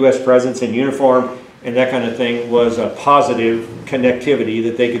 our U.S. presence in uniform and that kind of thing, was a positive connectivity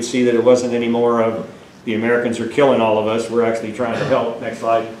that they could see that it wasn't any more of the Americans are killing all of us. We're actually trying to help. Next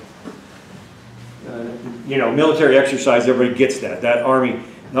slide. You know, military exercise, everybody gets that. That Army,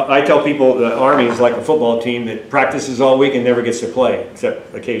 I tell people the Army is like a football team that practices all week and never gets to play,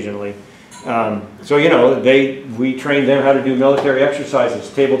 except occasionally. So, you know, we trained them how to do military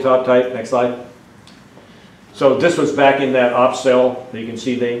exercises, tabletop type. Next slide. So this was back in that op cell. You can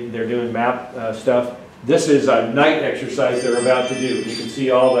see they're doing map stuff. This is a night exercise they're about to do. You can see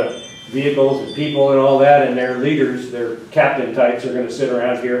all the vehicles and people and all that, and their leaders, their captain types, are going to sit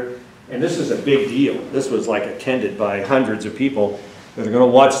around here. And this is a big deal. This was like attended by hundreds of people that are going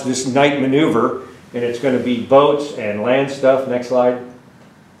to watch this night maneuver, and it's going to be boats and land stuff. Next slide.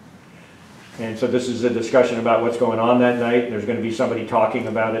 And so this is a discussion about what's going on that night. There's going to be somebody talking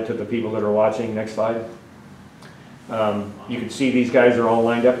about it to the people that are watching. Next slide. You can see these guys are all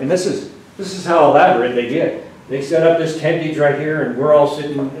lined up, and this is how elaborate they get. They set up this tentage right here, and we're all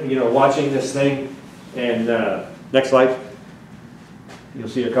sitting, you know, watching this thing. And next slide. You'll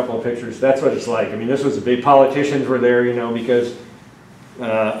see a couple of pictures. That's what it's like. I mean, this was the big politicians were there, you know, because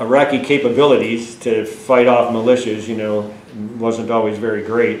Iraqi capabilities to fight off militias, you know, wasn't always very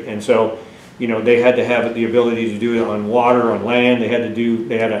great. And so, you know, they had to have the ability to do it on water, on land. They had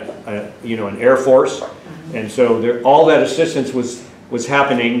you know, an air force. And so all that assistance was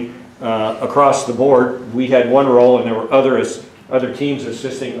happening across the board. We had one role, and there were other teams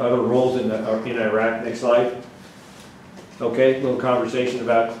assisting other roles in Iraq. Next slide. Okay, little conversation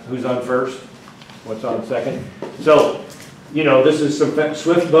about who's on first, what's on second. So, you know, this is some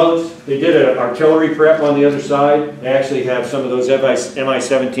Swift boats. They did an artillery prep on the other side. They actually have some of those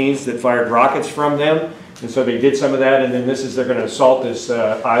Mi-17s that fired rockets from them. And so they did some of that, and then they're going to assault this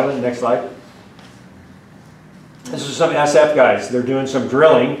island. Next slide. This is some SF guys. They're doing some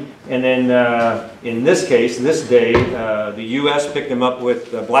drilling. And then in this case, this day, the U.S. picked them up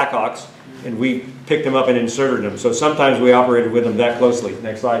with Blackhawks, and we picked them up and inserted them. So sometimes we operated with them that closely.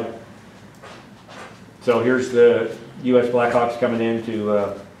 Next slide. So here's the U.S. Blackhawks coming in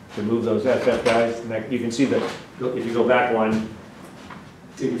to move those SF guys. And you can see if you go back one,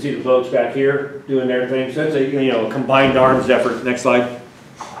 you can see the boats back here doing their thing. So it's a combined arms effort. Next slide.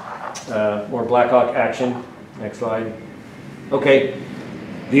 More Blackhawk action. Next slide. Okay.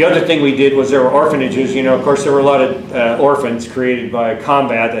 The other thing we did was there were orphanages. You know, of course, there were a lot of orphans created by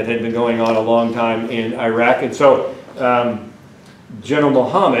combat that had been going on a long time in Iraq. And so General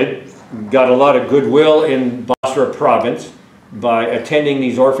Mohammed got a lot of goodwill in Basra province by attending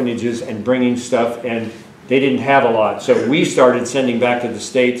these orphanages and bringing stuff, and they didn't have a lot. So we started sending back to the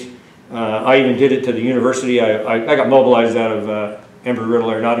States. I even did it to the university. I got mobilized out of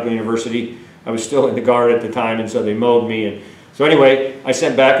Embry-Riddle Aeronautical University. I was still in the Guard at the time, and so they mobbed me. And so anyway, I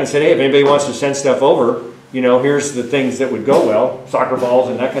sent back and said, hey, if anybody wants to send stuff over, you know, here's the things that would go well, soccer balls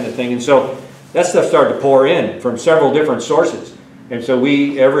and that kind of thing. And so that stuff started to pour in from several different sources. And so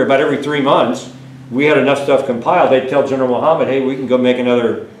about every 3 months, we had enough stuff compiled. They'd tell General Mohammed, hey, we can go make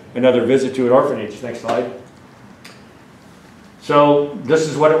another visit to an orphanage. Next slide. So this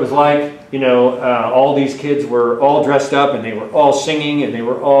is what it was like. You know, all these kids were all dressed up, and they were all singing, and they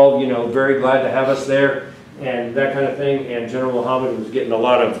were all, you know, very glad to have us there, and that kind of thing. And General Mohammed was getting a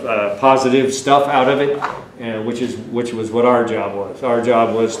lot of positive stuff out of it, which was what our job was. Our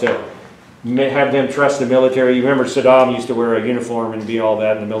job was to have them trust the military. You remember Saddam used to wear a uniform and be all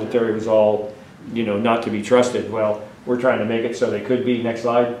that, and the military was all, you know, not to be trusted. Well, we're trying to make it so they could be. Next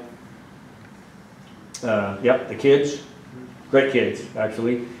slide. Yep, the kids. Great kids,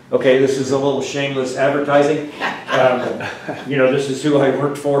 actually. Okay, this is a little shameless advertising. You know, this is who I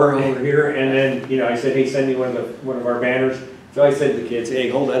worked for over here, and then, you know, I said, hey, send me one of our banners. So I said to the kids, hey,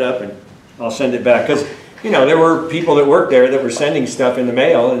 hold that up and I'll send it back. Because, you know, there were people that worked there that were sending stuff in the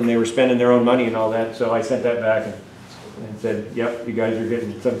mail, and they were spending their own money and all that. So I sent that back and said, yep, you guys are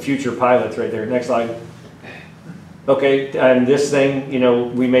getting some future pilots right there. Next slide. Okay, and this thing, you know,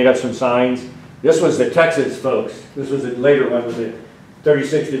 we made up some signs. This was the Texas folks. This was a later one with the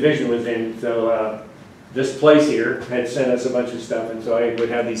 36th Division was in. So this place here had sent us a bunch of stuff, and so I would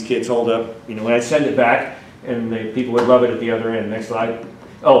have these kids hold up, you know, when I'd send it back, and the people would love it at the other end. Next slide.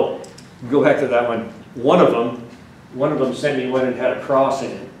 Oh, go back to that one. One of them sent me one that had a cross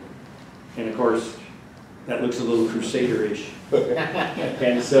in it. And of course, that looks a little crusader-ish.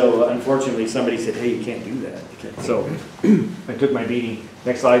 And so, unfortunately, somebody said, hey, you can't do that. So, I took my beating.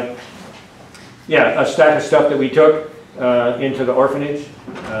 Next slide. Yeah, a stack of stuff that we took into the orphanage.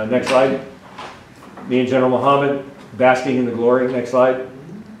 Next slide. Me and General Muhammad basking in the glory. Next slide.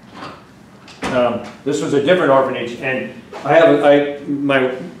 This was a different orphanage, and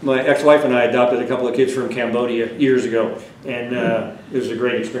my ex-wife and I adopted a couple of kids from Cambodia years ago, and it was a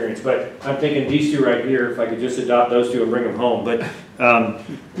great experience. But I'm thinking these two right here, if I could just adopt those two and bring them home. But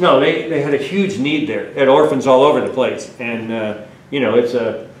no, they had a huge need there. They had orphans all over the place, and you know,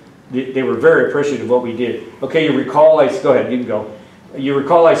 they were very appreciative of what we did. Okay, you recall? Go ahead, you can go. You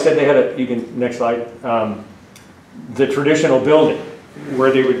recall I said they had a. You can next slide. The traditional building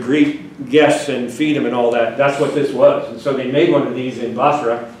where they would greet guests and feed them and all that. That's what this was. And so they made one of these in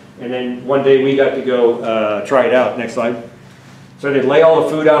Basra, and then one day we got to go try it out. Next slide. So they'd lay all the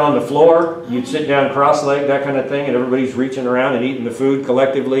food out on the floor. You'd sit down cross-legged, that kind of thing, and everybody's reaching around and eating the food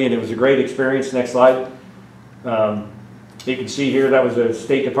collectively, and it was a great experience. Next slide. You can see here that was a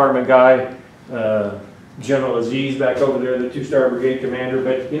State Department guy, General Aziz back over there, the 2-star brigade commander.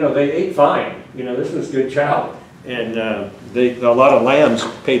 But you know, they ate fine. You know, this was good chow. And a lot of lambs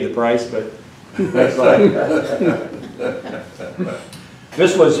paid the price, but next slide.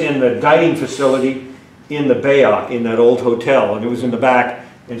 This was in the dining facility in the Bayok, in that old hotel, and it was in the back,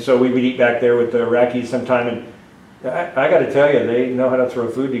 and so we would eat back there with the Iraqis sometime, and I got to tell you, they know how to throw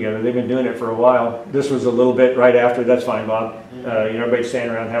food together. They've been doing it for a while. This was a little bit right after. That's fine, Bob. You know, everybody stand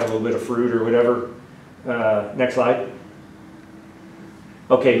around and have a little bit of fruit or whatever. Next slide.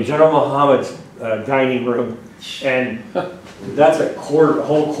 Okay, General Muhammad's dining room. And that's a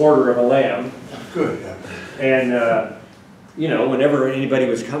whole quarter of a lamb. Good. Yeah. And you know, whenever anybody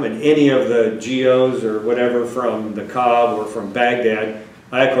was coming, any of the GOs or whatever from the Cobb or from Baghdad,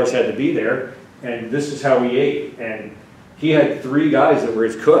 I of course had to be there. And this is how we ate. And he had 3 guys that were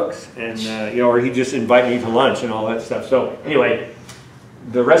his cooks, and you know, or he'd just invite me to lunch and all that stuff. So anyway,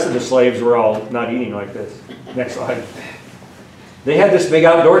 the rest of the slaves were all not eating like this. Next slide. They had this big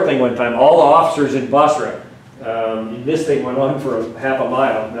outdoor thing one time. All the officers in Basra. This thing went on for half a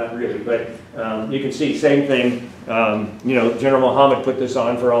mile, not really, but you can see, same thing. You know, General Muhammad put this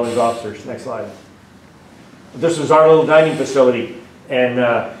on for all his officers. Next slide. This was our little dining facility,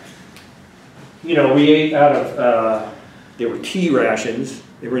 and you know, we ate out of, they were tea rations.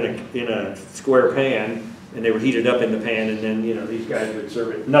 They were in a square pan, and they were heated up in the pan, and then, you know, these guys would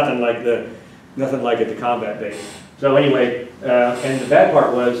serve it. Nothing like at the combat base. So anyway, and the bad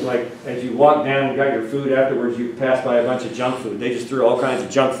part was, like, as you walked down and got your food afterwards, you passed by a bunch of junk food. They just threw all kinds of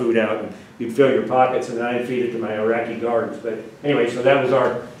junk food out, and you'd fill your pockets, and then I'd feed it to my Iraqi guards. But anyway, so that was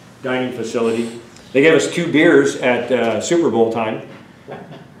our dining facility. They gave us 2 beers at Super Bowl time,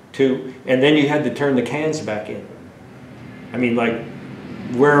 2, and then you had to turn the cans back in. I mean, like,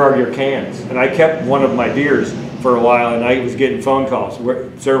 where are your cans? And I kept one of my beers for a while, and I was getting phone calls.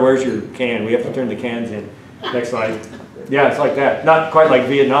 Sir, where's your can? We have to turn the cans in. Next slide. Yeah, it's like that. Not quite like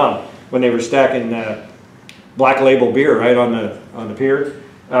Vietnam when they were stacking Black Label beer right on the pier.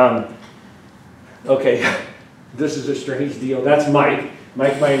 Okay, this is a strange deal. That's Mike.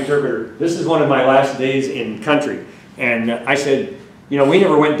 Mike's my interpreter. This is one of my last days in country, and I said, you know, we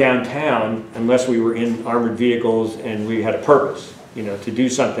never went downtown unless we were in armored vehicles and we had a purpose, you know, to do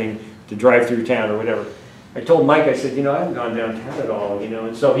something, to drive through town or whatever. I told Mike, I said, you know, I haven't gone downtown at all, you know,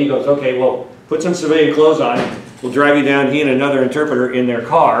 and so he goes, okay, well, put some civilian clothes on, we'll drive you down, he and another interpreter in their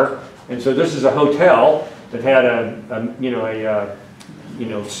car, and so this is a hotel that had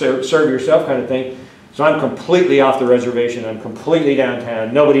serve yourself kind of thing. So I'm completely off the reservation, I'm completely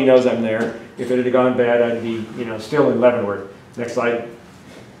downtown, nobody knows I'm there. If it had gone bad, I'd be, you know, still in Leavenworth. Next slide.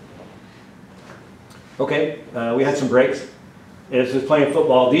 Okay, we had some breaks. This is playing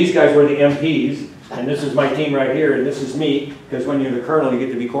football. These guys were the MPs, and this is my team right here, and this is me, because when you're the colonel, you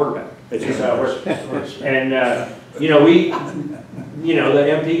get to be quarterback. That's just how it works. And, you know, the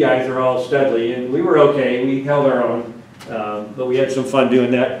MP guys are all studly, and we were okay. We held our own, but we had some fun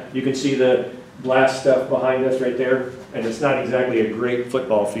doing that. You can see the glass stuff behind us right there, and it's not exactly a great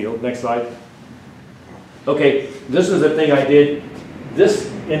football field. Next slide. Okay, this is the thing I did.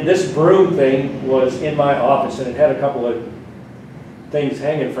 This broom thing was in my office, and it had a couple of things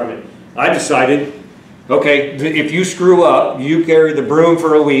hanging from it. I decided, okay, if you screw up, you carry the broom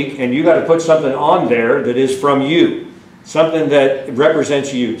for a week, and you got to put something on there that is from you, something that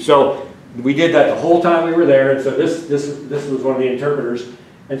represents you. So we did that the whole time we were there, and so this was one of the interpreters.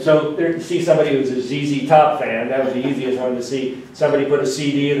 And so there, to see somebody who's a ZZ Top fan, that was the easiest one to see. Somebody put a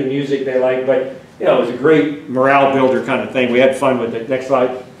CD of the music they liked, but you know, it was a great morale builder kind of thing. We had fun with it. Next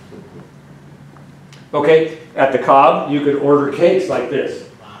slide. Okay, at the Cobb, you could order cakes like this.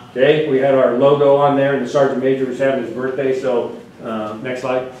 Okay, we had our logo on there, and the Sergeant Major was having his birthday, so next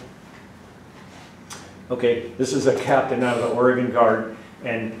slide. Okay, this is a captain out of the Oregon Guard,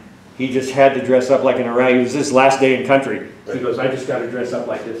 and he just had to dress up like an Iraqi. It was his last day in country. He goes, I just got to dress up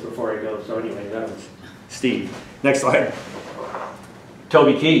like this before I go. So anyway, that was Steve. Next slide.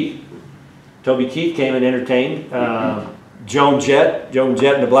 Toby Keith. Toby Keith came and entertained. Joan Jett and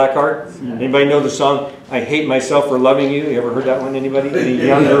the Blackheart. Anybody know the song, I Hate Myself for Loving You? You ever heard that one, anybody? Any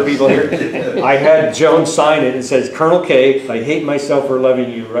younger people here? I had Joan sign it. It says, Colonel K, I hate myself for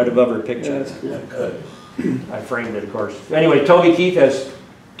loving you, right above her picture. I framed it, of course. Anyway, Toby Keith has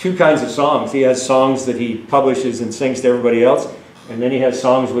two kinds of songs. He has songs that he publishes and sings to everybody else, and then he has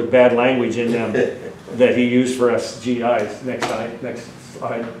songs with bad language in them that he used for us GIs. Next slide.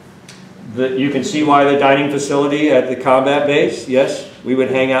 You can see why the dining facility at the combat base. Yes, we would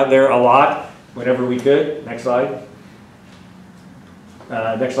hang out there a lot whenever we could. Next slide.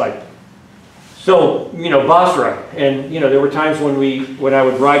 Next slide. So, you know, Basra, and you know, there were times when I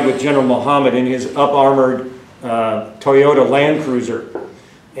would ride with General Muhammad in his up-armored Toyota Land Cruiser.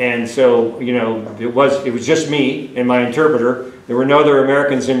 And so, you know, it was just me and my interpreter. There were no other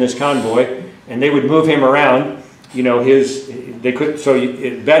Americans in this convoy, and they would move him around. You know,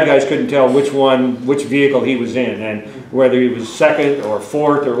 bad guys couldn't tell which vehicle he was in, and whether he was second or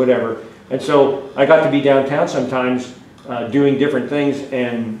fourth or whatever. And so I got to be downtown sometimes doing different things,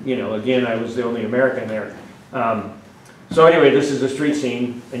 and you know, again, I was the only American there. So anyway, this is a street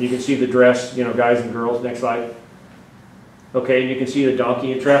scene, and you can see the dress, you know, guys and girls. Next slide. Okay, and you can see the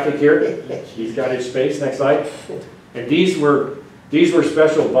donkey in traffic here. He's got his space. Next slide. And these were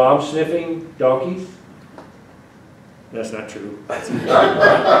special bomb sniffing donkeys. That's not true. I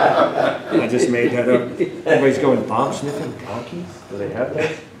just made that up. Everybody's going, bomb sniffing donkeys? Do they have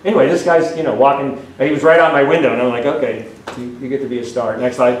that? Anyway, this guy's, you know, walking. He was right out my window, and I'm like, okay, you get to be a star.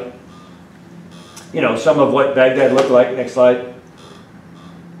 Next slide. You know, some of what Baghdad looked like. Next slide.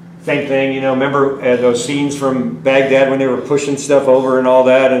 Same thing, you know, remember those scenes from Baghdad when they were pushing stuff over and all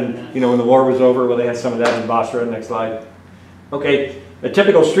that, and, you know, when the war was over? Well, they had some of that in Basra. Next slide. Okay. A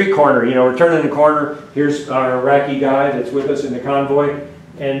typical street corner, you know, we're turning the corner. Here's our Iraqi guy that's with us in the convoy.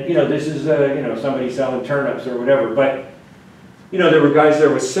 And, you know, this is, you know, somebody selling turnips or whatever. But, you know, there were guys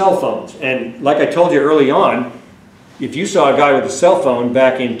there with cell phones. And like I told you early on, if you saw a guy with a cell phone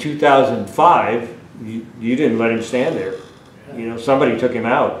back in 2005, you didn't let him stand there. You know, somebody took him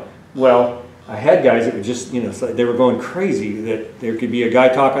out. Well, I had guys that were just, you know, they were going crazy that there could be a guy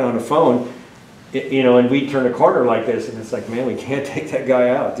talking on a phone, you know, and we'd turn a corner like this, and it's like, man, we can't take that guy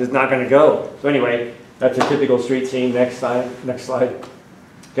out. Just not going to go. So anyway, that's a typical street scene. Next slide. Next slide.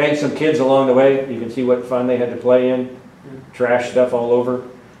 Okay, some kids along the way. You can see what fun they had to play in. Trash stuff all over.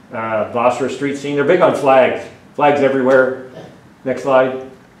 Basra street scene. They're big on flags. Flags everywhere. Next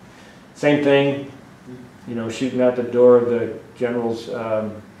slide. Same thing. You know, shooting out the door of the general's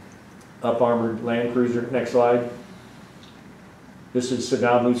up-armored Land Cruiser. Next slide. This is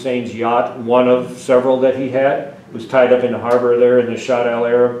Saddam Hussein's yacht, one of several that he had. It was tied up in the harbor there in the Shah Al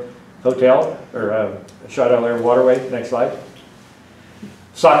Arab Hotel, or Shah Al Arab Waterway. Next slide.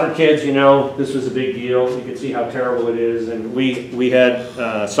 Soccer kids, you know, this was a big deal. You can see how terrible it is. And we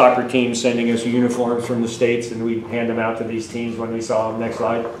had soccer teams sending us uniforms from the States, and we'd hand them out to these teams when we saw them. Next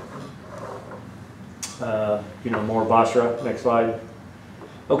slide. You know, more Basra. Next slide.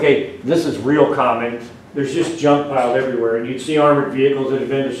 Okay, this is real common. There's just junk piled everywhere, and you'd see armored vehicles that have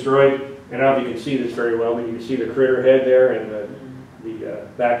been destroyed. And I don't know if you can see this very well, but you can see the critter head there and the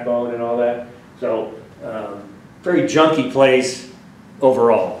backbone and all that. So, very junky place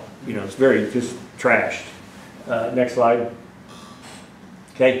overall. You know, it's very just trashed. Next slide.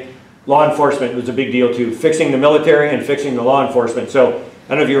 Okay, law enforcement was a big deal too. Fixing the military and fixing the law enforcement. So I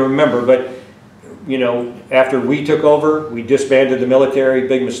don't know if you remember, but you know, after we took over, we disbanded the military,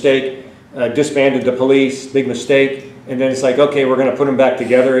 big mistake. Disbanded the police, big mistake. And then it's like, okay, we're going to put them back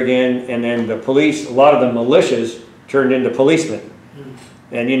together again. And then the police, a lot of the militias turned into policemen.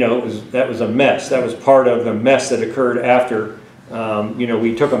 And you know, that was a mess. That was part of the mess that occurred after, you know,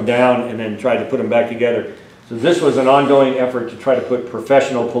 we took them down and then tried to put them back together. So this was an ongoing effort to try to put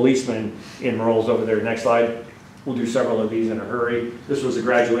professional policemen in roles over there. Next slide. We'll do several of these in a hurry. This was a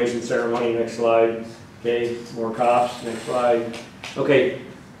graduation ceremony. Next slide. Okay, more cops. Next slide. Okay,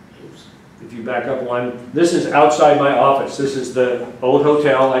 if you back up one. This is outside my office. This is the old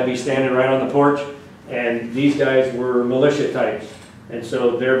hotel. I'd be standing right on the porch. And these guys were militia types. And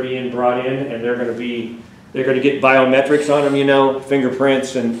so they're being brought in and they're going to get biometrics on them, you know,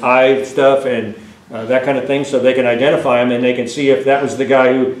 fingerprints and eye stuff and that kind of thing, so they can identify them and they can see if that was the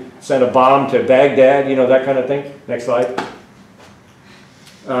guy who sent a bomb to Baghdad, you know, that kind of thing. Next slide.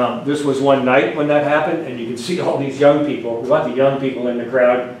 This was one night when that happened, and you can see all these young people. We want the young people in the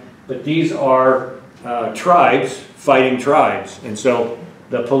crowd, but these are tribes fighting tribes. And so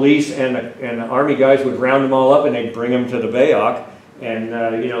the police and the army guys would round them all up and they'd bring them to the Bayok. And,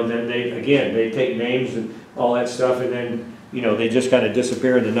 you know, then they take names and all that stuff, and then, you know, they just kind of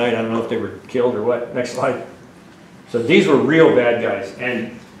disappear in the night. I don't know if they were killed or what. Next slide. So these were real bad guys.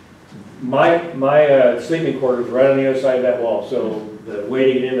 And my sleeping quarters right on the other side of that wall. So the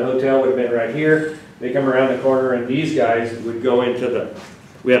way to get in the hotel would have been right here. They come around the corner, and these guys would go into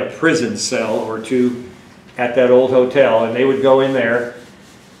we had a prison cell or two at that old hotel, and they would go in there,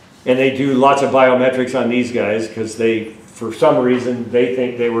 and they do lots of biometrics on these guys because they, for some reason, they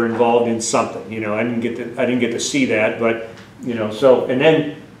think they were involved in something. You know, I didn't get to see that, but you know. So, and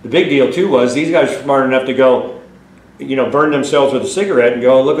then the big deal too was these guys were smart enough to go, you know, burn themselves with a cigarette and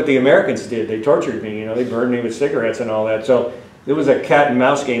go, look what the Americans did. They tortured me. You know, they burned me with cigarettes and all that. So it was a cat and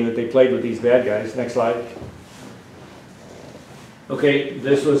mouse game that they played with these bad guys. Next slide. Okay,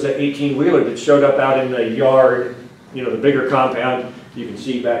 this was an 18-wheeler that showed up out in the yard. You know, the bigger compound. You can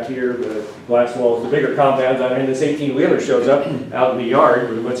see back here the glass walls, the bigger compounds out, and this 18-wheeler shows up out in the yard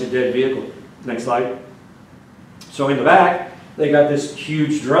with a bunch of dead vehicles. Next slide. So in the back, they got this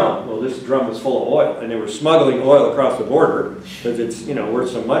huge drum. Well, this drum was full of oil, and they were smuggling oil across the border because it's, you know,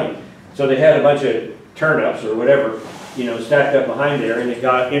 worth some money. So they had a bunch of turnips or whatever, you know, stacked up behind there, and it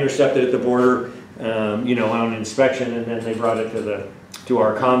got intercepted at the border, you know, on inspection, and then they brought it to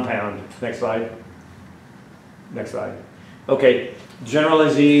our compound. Next slide. Next slide. Okay. General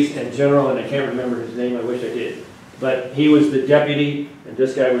Aziz and General, and I can't remember his name, I wish I did, but he was the deputy and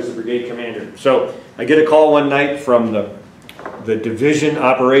this guy was the brigade commander. So I get a call one night from the division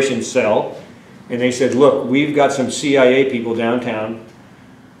operations cell, and they said, look, we've got some CIA people downtown.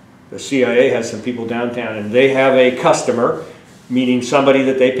 The CIA has some people downtown, and they have a customer, meaning somebody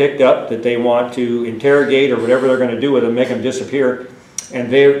that they picked up that they want to interrogate or whatever they're going to do with them, make them disappear,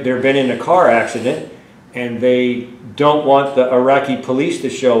 and they've been in a car accident, and they don't want the Iraqi police to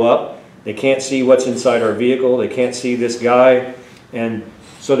show up. They can't see what's inside our vehicle. They can't see this guy. And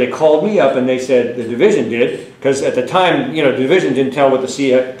so they called me up and they said, the division did, because at the time, you know, the division didn't tell the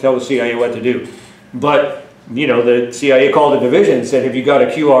CIA what to do. But, you know, the CIA called the division and said, have you got a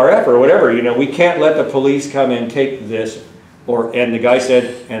QRF or whatever? You know, we can't let the police come and take this. And the guy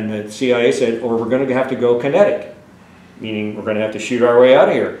said, and the CIA said, or we're going to have to go kinetic, meaning we're going to have to shoot our way out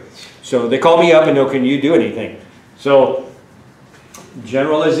of here. So they called me up and, no, can you do anything? So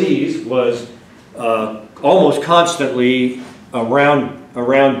General Aziz was almost constantly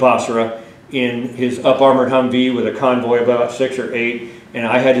around Basra in his up-armored Humvee with a convoy of about 6 or 8, and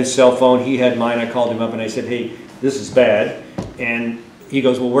I had his cell phone, he had mine. I called him up and I said, hey, this is bad. And he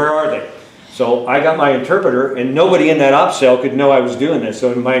goes, well, where are they? So I got my interpreter, and nobody in that op cell could know I was doing this.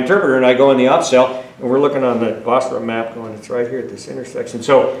 So my interpreter and I go in the op cell, and we're looking on the Basra map going, it's right here at this intersection.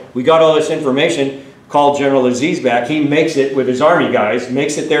 So we got all this information, called General Aziz back. He makes it with his army guys,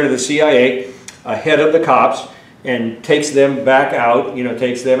 makes it there to the CIA ahead of the cops, and takes them back out, you know,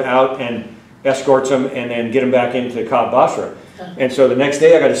 takes them out and escorts them and then get them back into Kab Basra. And so the next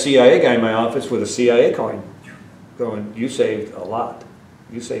day I got a CIA guy in my office with a CIA coin going, you saved a lot.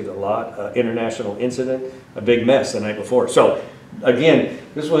 You saved a lot. International incident, a big mess the night before. So again,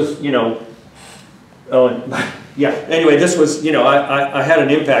 this was, you know, oh, and, yeah, anyway, this was, you know, I had an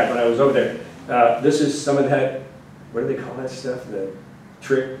impact when I was over there. This is some of that, what do they call that stuff? The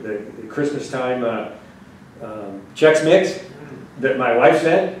Christmas time Chex Mix that my wife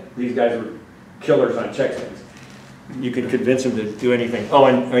sent. These guys were killers on Chex Mix. You could convince them to do anything. Oh,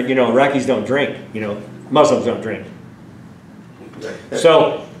 and you know, Iraqis don't drink. You know, Muslims don't drink.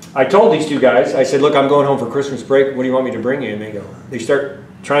 So I told these two guys, I said, look, I'm going home for Christmas break. What do you want me to bring you? And they start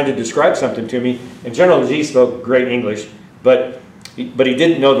trying to describe something to me. And General Z spoke great English, but he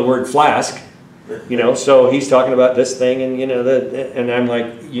didn't know the word flask, you know, so he's talking about this thing and, you know, and I'm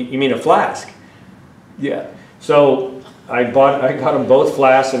like, you mean a flask? Yeah. So I got them both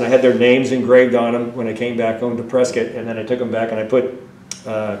flasks, and I had their names engraved on them when I came back home to Prescott, and then I took them back and I put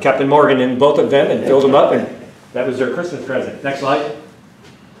Captain Morgan in both of them and filled them up, and that was their Christmas present. Next slide.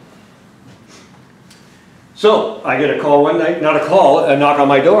 So I get a call one night, not a call, a knock on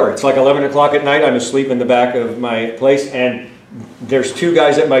my door. It's like 11 o'clock at night. I'm asleep in the back of my place, and there's two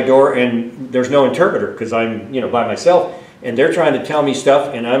guys at my door, and there's no interpreter because I'm, you know, by myself, and they're trying to tell me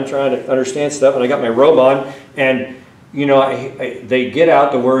stuff, and I'm trying to understand stuff, and I got my robe on, and you know, they get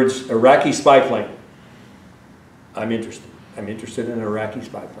out the words Iraqi spy plane. I'm interested. I'm interested in an Iraqi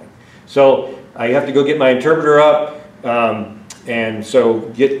spy plane. So I have to go get my interpreter up, and so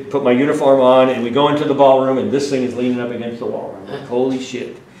put my uniform on, and we go into the ballroom, and this thing is leaning up against the wall. I'm like, holy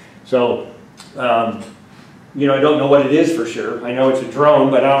shit. So, you know, I don't know what it is for sure. I know it's a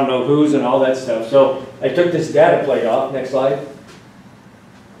drone, but I don't know whose and all that stuff. So I took this data plate off. Next slide.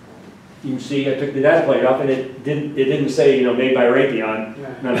 You can see I took the data plate off, and it didn't say, you know, made by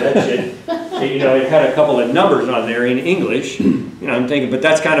Raytheon, none of that shit. You know, it had a couple of numbers on there in English. You know, I'm thinking, but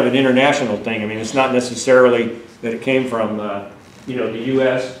that's kind of an international thing. I mean, it's not necessarily that it came from, you know, the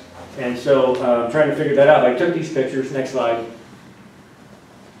U.S. And so I'm trying to figure that out. I took these pictures. Next slide.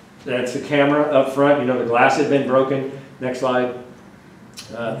 That's the camera up front. You know, the glass had been broken. Next slide.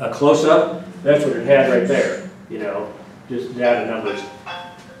 A close-up. That's what it had right there. You know, just data numbers.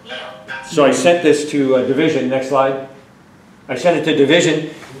 So I sent this to Division. Next slide. I sent it to Division,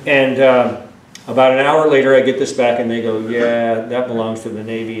 and about an hour later I get this back, and they go, yeah, that belongs to the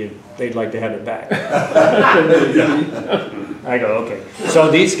Navy, and they'd like to have it back. I go, okay.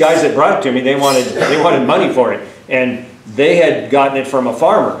 So these guys that brought it to me, they wanted money for it, and they had gotten it from a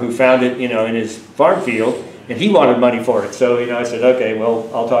farmer who found it, you know, in his farm field, and he wanted money for it. So, you know, I said, okay, well,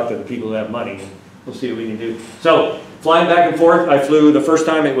 I'll talk to the people who have money, and we'll see what we can do. So flying back and forth, I flew, the first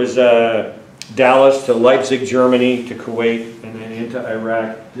time it was Dallas to Leipzig, Germany, to Kuwait, and then into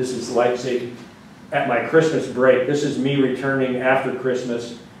Iraq. This is Leipzig at my Christmas break. This is me returning after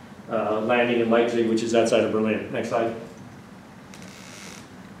Christmas, landing in Leipzig, which is outside of Berlin. Next slide.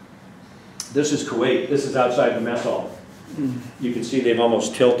 This is Kuwait. This is outside the mess hall. You can see they've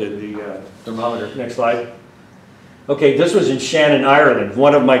almost tilted the thermometer. Next slide. Okay, this was in Shannon, Ireland.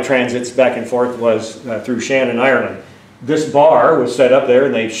 One of my transits back and forth was through Shannon, Ireland. This bar was set up there,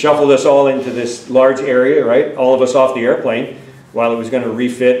 and they shuffled us all into this large area, right? All of us off the airplane while it was going to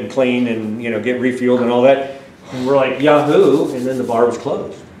refit and clean and, you know, get refueled and all that. And we're like, yahoo! And then the bar was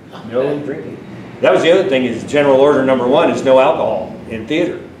closed. No drinking. That was the other thing, is General Order number 1 is no alcohol in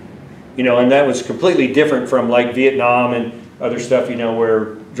theater. You know, and that was completely different from like Vietnam and other stuff, you know,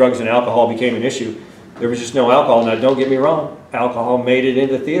 where drugs and alcohol became an issue. There was just no alcohol. Now, don't get me wrong, alcohol made it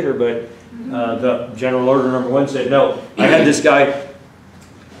into theater, but the General Order number 1 said no. I had this guy.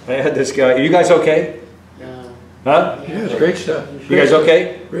 Are you guys okay? Yeah. Huh? Yeah, it's great stuff. You guys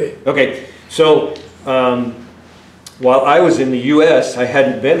okay? Great. Okay. So while I was in the U.S., I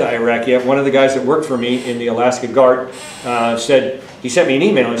hadn't been to Iraq yet. One of the guys that worked for me in the Alaska Guard said, he sent me an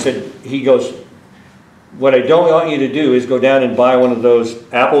email and said, he goes, what I don't want you to do is go down and buy one of those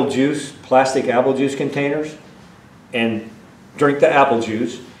apple juice, plastic apple juice containers, and drink the apple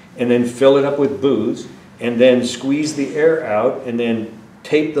juice, and then fill it up with booze, and then squeeze the air out, and then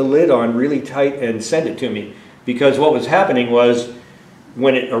tape the lid on really tight and send it to me. Because what was happening was,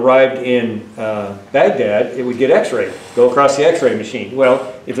 when it arrived in Baghdad, it would get x-rayed, go across the x-ray machine.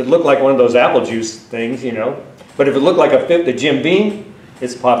 Well, if it looked like one of those apple juice things, you know, but if it looked like a Jim Beam,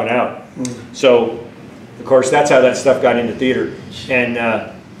 it's popping out. So, of course, that's how that stuff got into theater. And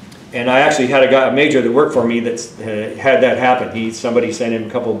I actually had a major that worked for me that had that happen. Somebody sent him a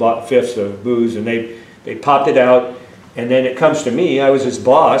couple of fifths of booze, and they popped it out. And then it comes to me. I was his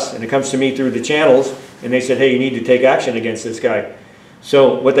boss, and it comes to me through the channels, and they said, hey, you need to take action against this guy.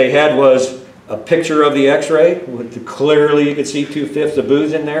 So what they had was a picture of the x-ray. Clearly you could see 2/5 of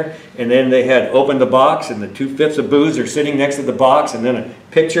booze in there. And then they had opened the box, and the 2/5 of booze are sitting next to the box, and then a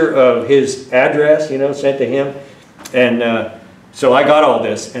picture of his address, you know, sent to him. And so I got all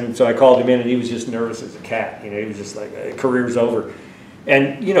this, and so I called him in, and he was just nervous as a cat. You know, he was just like, career's over.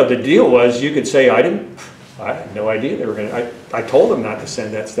 And, you know, the deal was, you could say, I had no idea they were going to, I told them not to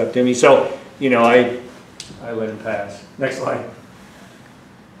send that stuff to me. So, you know, I let him pass. Next slide.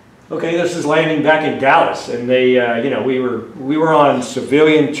 Okay, this is landing back in Dallas, and they, you know, we were on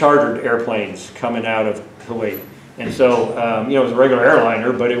civilian chartered airplanes coming out of Kuwait, And so, you know, it was a regular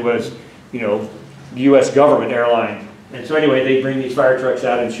airliner, but it was, you know, U.S. government airline. And so anyway, they bring these fire trucks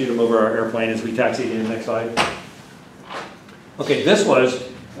out and shoot them over our airplane as we taxied in. Next slide. Okay, this was,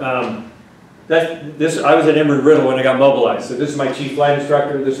 I was at Embry-Riddle when I got mobilized. So this is my chief flight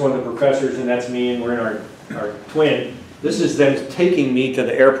instructor, this is one of the professors, and that's me, and we're in our twin. This is them taking me to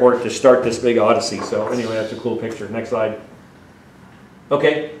the airport to start this big odyssey. So anyway, that's a cool picture. Next slide.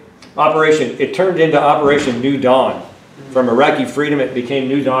 Okay, operation. It turned into Operation New Dawn. From Iraqi freedom, it became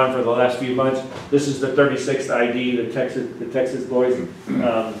New Dawn for the last few months. This is the 36th ID, the Texas boys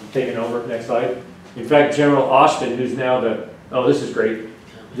taking over. Next slide. In fact, General Austin, who's now the, oh, this is great.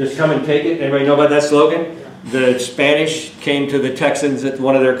 Just come and take it. Anybody know about that slogan? The Spanish came to the Texans at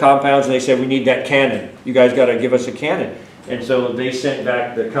one of their compounds and they said, we need that cannon. You guys got to give us a cannon. And so they sent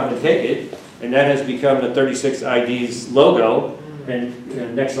back the come and take it. And that has become the 36 ID's logo.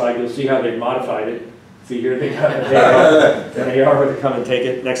 And next slide, you'll see how they've modified it. See here, they are with the come and take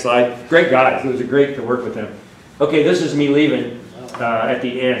it. Next slide. Great guys. It was great to work with them. Okay, this is me leaving at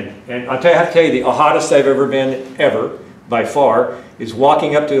the end. And I have to tell you, the hottest I've ever been, ever, by far, is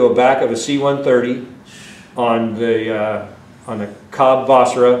walking up to the back of a C-130 on the Cobb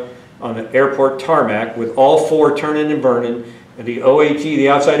Basra on the airport tarmac with all four turning and burning. And the OAT, the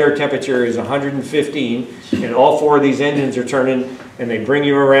outside air temperature, is 115, and all four of these engines are turning, and they bring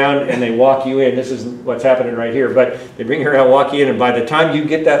you around and they walk you in. This is what's happening right here, but they bring you around, walk you in, and by the time you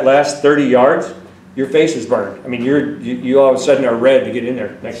get that last 30 yards, your face is burned. I mean, you all of a sudden are red to get in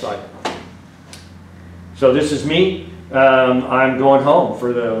there. Next slide. So this is me. I'm going home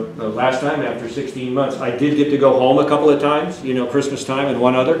for the last time after 16 months. I did get to go home a couple of times, you know, Christmas time and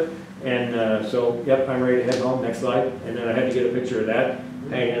one other. And so, yep, I'm ready to head home. Next slide. And then I had to get a picture of that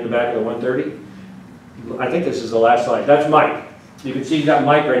hanging in the back of the 130. I think this is the last slide. That's Mike. You can see he's got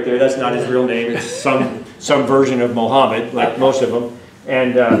Mike right there. That's not his real name. It's some version of Mohammed, like most of them.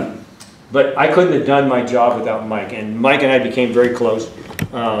 And but I couldn't have done my job without Mike. And Mike and I became very close.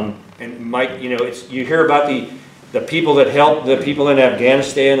 And Mike, you know, you hear about the people that helped the people in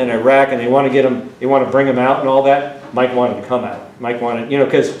Afghanistan and Iraq, and they want to get them, they want to bring them out and all that. Mike wanted to come out. Mike wanted, you know,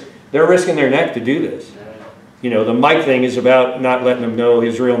 because they're risking their neck to do this. You know, the Mike thing is about not letting them know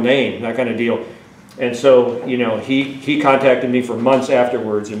his real name, that kind of deal. And so, you know, he contacted me for months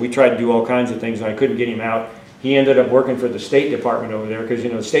afterwards, and we tried to do all kinds of things, and I couldn't get him out. He ended up working for the State Department over there, because, you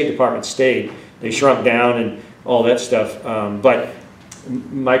know, the State Department stayed. They shrunk down and all that stuff. But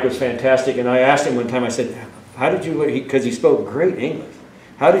Mike was fantastic, and I asked him one time, I said, how did you learn, because he spoke great English.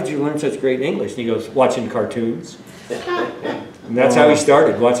 How did you learn such great English? And he goes, watching cartoons. And that's how he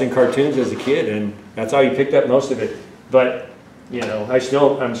started, watching cartoons as a kid, and that's how he picked up most of it. But, you know, I'm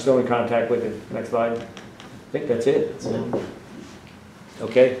still in contact with him. Next slide. I think that's it.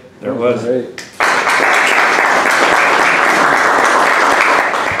 Okay, there it was.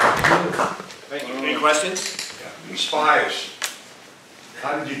 Thank you. Any questions? Spies.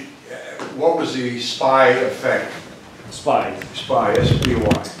 How did you, what was the spy effect? Spy,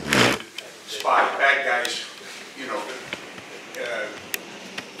 S-P-Y. Spy, bad guys, you know,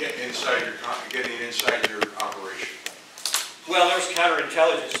 getting inside your operation. Well, there's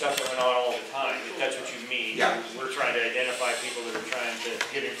counterintelligence stuff going on all the time, if that's what you mean. Yeah. We're trying to identify people that are trying to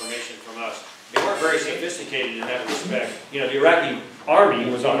get information from us. They weren't very sophisticated in that respect. You know, the Iraqi army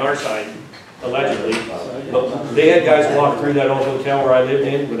was on our side, allegedly. But they had guys walk through that old hotel where I lived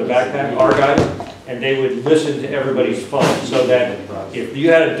in with a backpack, our guys, and they would listen to everybody's phone, so that if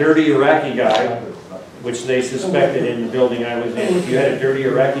you had a dirty Iraqi guy, which they suspected in the building I was in, if you had a dirty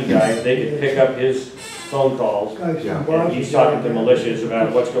Iraqi guy, they could pick up his phone calls, and he's talking to militias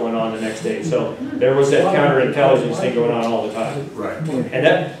about what's going on the next day. So there was that counterintelligence thing going on all the time. Right. And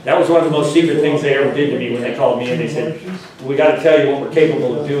that was one of the most secret things they ever did to me when they called me and they said, we got to tell you what we're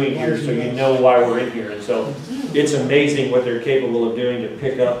capable of doing here so you know why we're in here. And so it's amazing what they're capable of doing to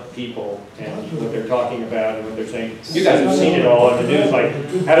pick up people and what they're talking about and what they're saying. You guys have seen it all on the news. Like,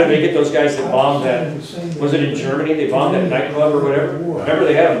 how did they get those guys that bombed that, was it in Germany? They bombed that nightclub or whatever? Remember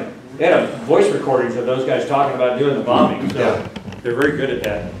they had voice recordings of those guys talking about doing the bombing. So they're very good at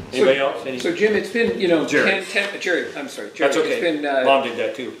that. Anybody else? So Jim, it's been, you know, Jerry. Jerry, I'm sorry. Jerry, That's okay. It's been, Mom did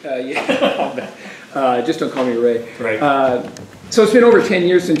that too. Yeah. Just don't call me Ray. Right. So it's been over 10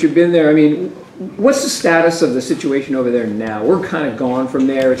 years since you've been there. I mean, what's the status of the situation over there now? We're kind of gone from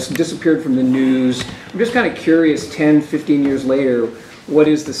there. It's disappeared from the news. I'm just kind of curious, 10, 15 years later, what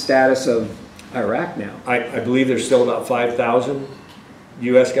is the status of Iraq now? I believe there's still about 5,000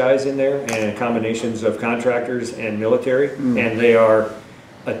 U.S. guys in there, and combinations of contractors and military, and they are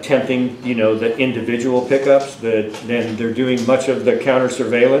attempting, you know, the individual pickups. Then they're doing much of the counter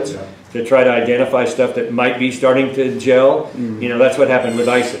surveillance, to try to identify stuff that might be starting to gel. You know, that's what happened with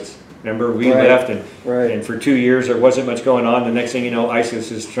ISIS. Remember, we Right. left Right. and for 2 years there wasn't much going on. The next thing you know,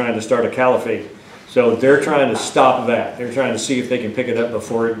 ISIS is trying to start a caliphate. So they're trying to stop that. They're trying to see if they can pick it up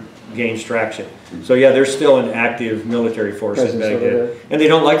before it gains traction. So yeah, there's still an active military force in Presence over Baghdad. there. And they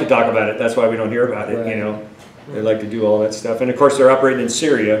don't like to talk about it. That's why we don't hear about it, Right. you know. They like to do all that stuff. And of course they're operating in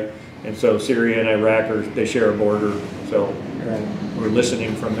Syria. And so Syria and Iraq, they share a border. So Right. we're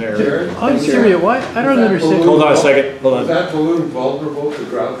listening from there. Jared? On Syria, why? I don't understand. Hold on a second. Hold Was on. that balloon vulnerable to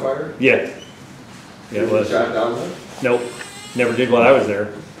ground fire? Yeah. Yeah, it was. Shot down there? Nope. Never did while I was there.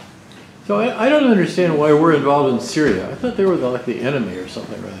 So I don't understand why we're involved in Syria. I thought they were like the enemy or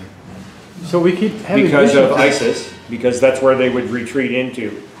something, rather. So we keep having Because of missions. ISIS, because that's where they would retreat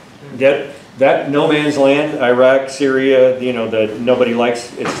into. That no man's land, Iraq, Syria, you know, that nobody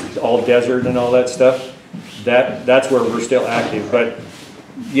likes, it's all desert and all that stuff. That's where we're still active. But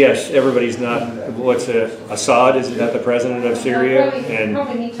yes, everybody's not, Assad, isn't that the president of Syria? And,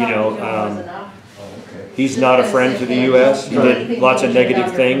 you know, he's not a friend to the U.S. He did lots of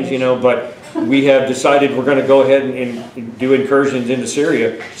negative things, you know, but we have decided we're going to go ahead and do incursions into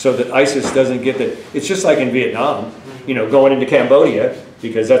Syria so that ISIS doesn't get the, it's just like in Vietnam, you know, going into Cambodia,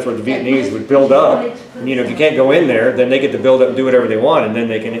 because that's where the Vietnamese would build up. And, you know, if you can't go in there, then they get to build up and do whatever they want, and then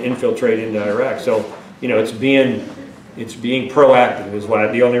they can infiltrate into Iraq. So, you know, it's being proactive is why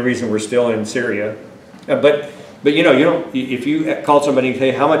the only reason we're still in Syria. But you know, if you call somebody and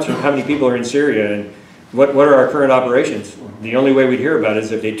say, how many people are in Syria and what are our current operations? The only way we'd hear about it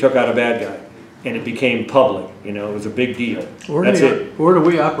is if they took out a bad guy and it became public. You know, it was a big deal. That's it. Where do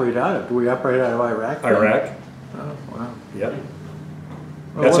we operate out of? Do we operate out of Iraq? then? Iraq. Oh, wow. Yep.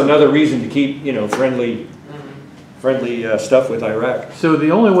 Well, That's what- another reason to keep, you know, friendly stuff with Iraq. So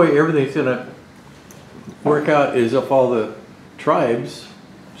the only way everything's gonna work out is if all the tribes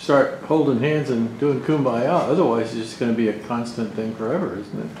start holding hands and doing kumbaya. Otherwise, it's just gonna be a constant thing forever,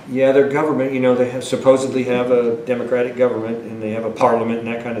 isn't it? Yeah, their government, you know, they supposedly have a democratic government and they have a parliament and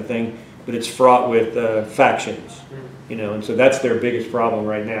that kind of thing, but it's fraught with factions, you know, and so that's their biggest problem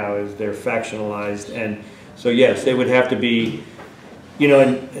right now is they're factionalized. And so yes, they would have to be, you know,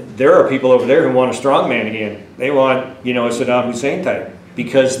 and there are people over there who want a strongman again. They want, you know, a Saddam Hussein type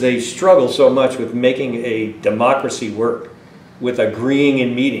because they struggle so much with making a democracy work, with agreeing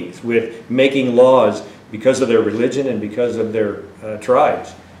in meetings, with making laws because of their religion and because of their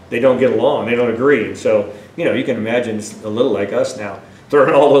tribes. They don't get along, they don't agree. And so, you know, you can imagine it's a little like us now,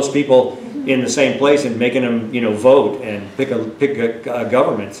 throwing all those people in the same place and making them, you know, vote and pick a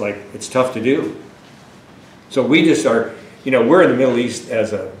government. It's like, it's tough to do. So we just are, you know, we're in the Middle East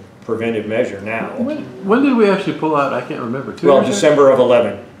as a preventive measure now. When did we actually pull out? I can't remember. 2 Well, years ago? December of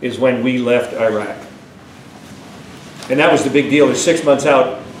 11 is when we left Iraq. And that was the big deal. 6 months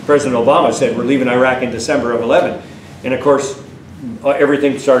out, President Obama said, we're leaving Iraq in December of 11. And of course,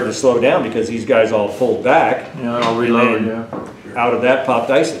 everything started to slow down because these guys all pulled back. Yeah, I'll reload, And yeah. out of that popped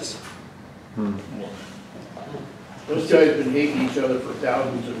ISIS. Those guys have been hating each other for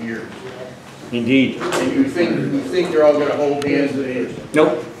thousands of years. Indeed. And you think they're all gonna hold hands and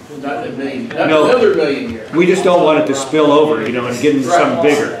Nope. not in a million, not No. another million years. We just don't want it to spill over, you know, and get into something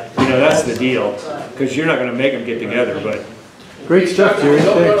bigger. You know, that's the deal. Because you're not going to make them get together, but Great stuff, Chuck, Jerry.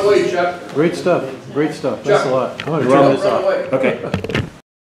 don't run Thanks. away, Chuck. Great stuff. Great stuff. Thanks a lot. I'm gonna You're turn welcome. this Don't off. run away. okay.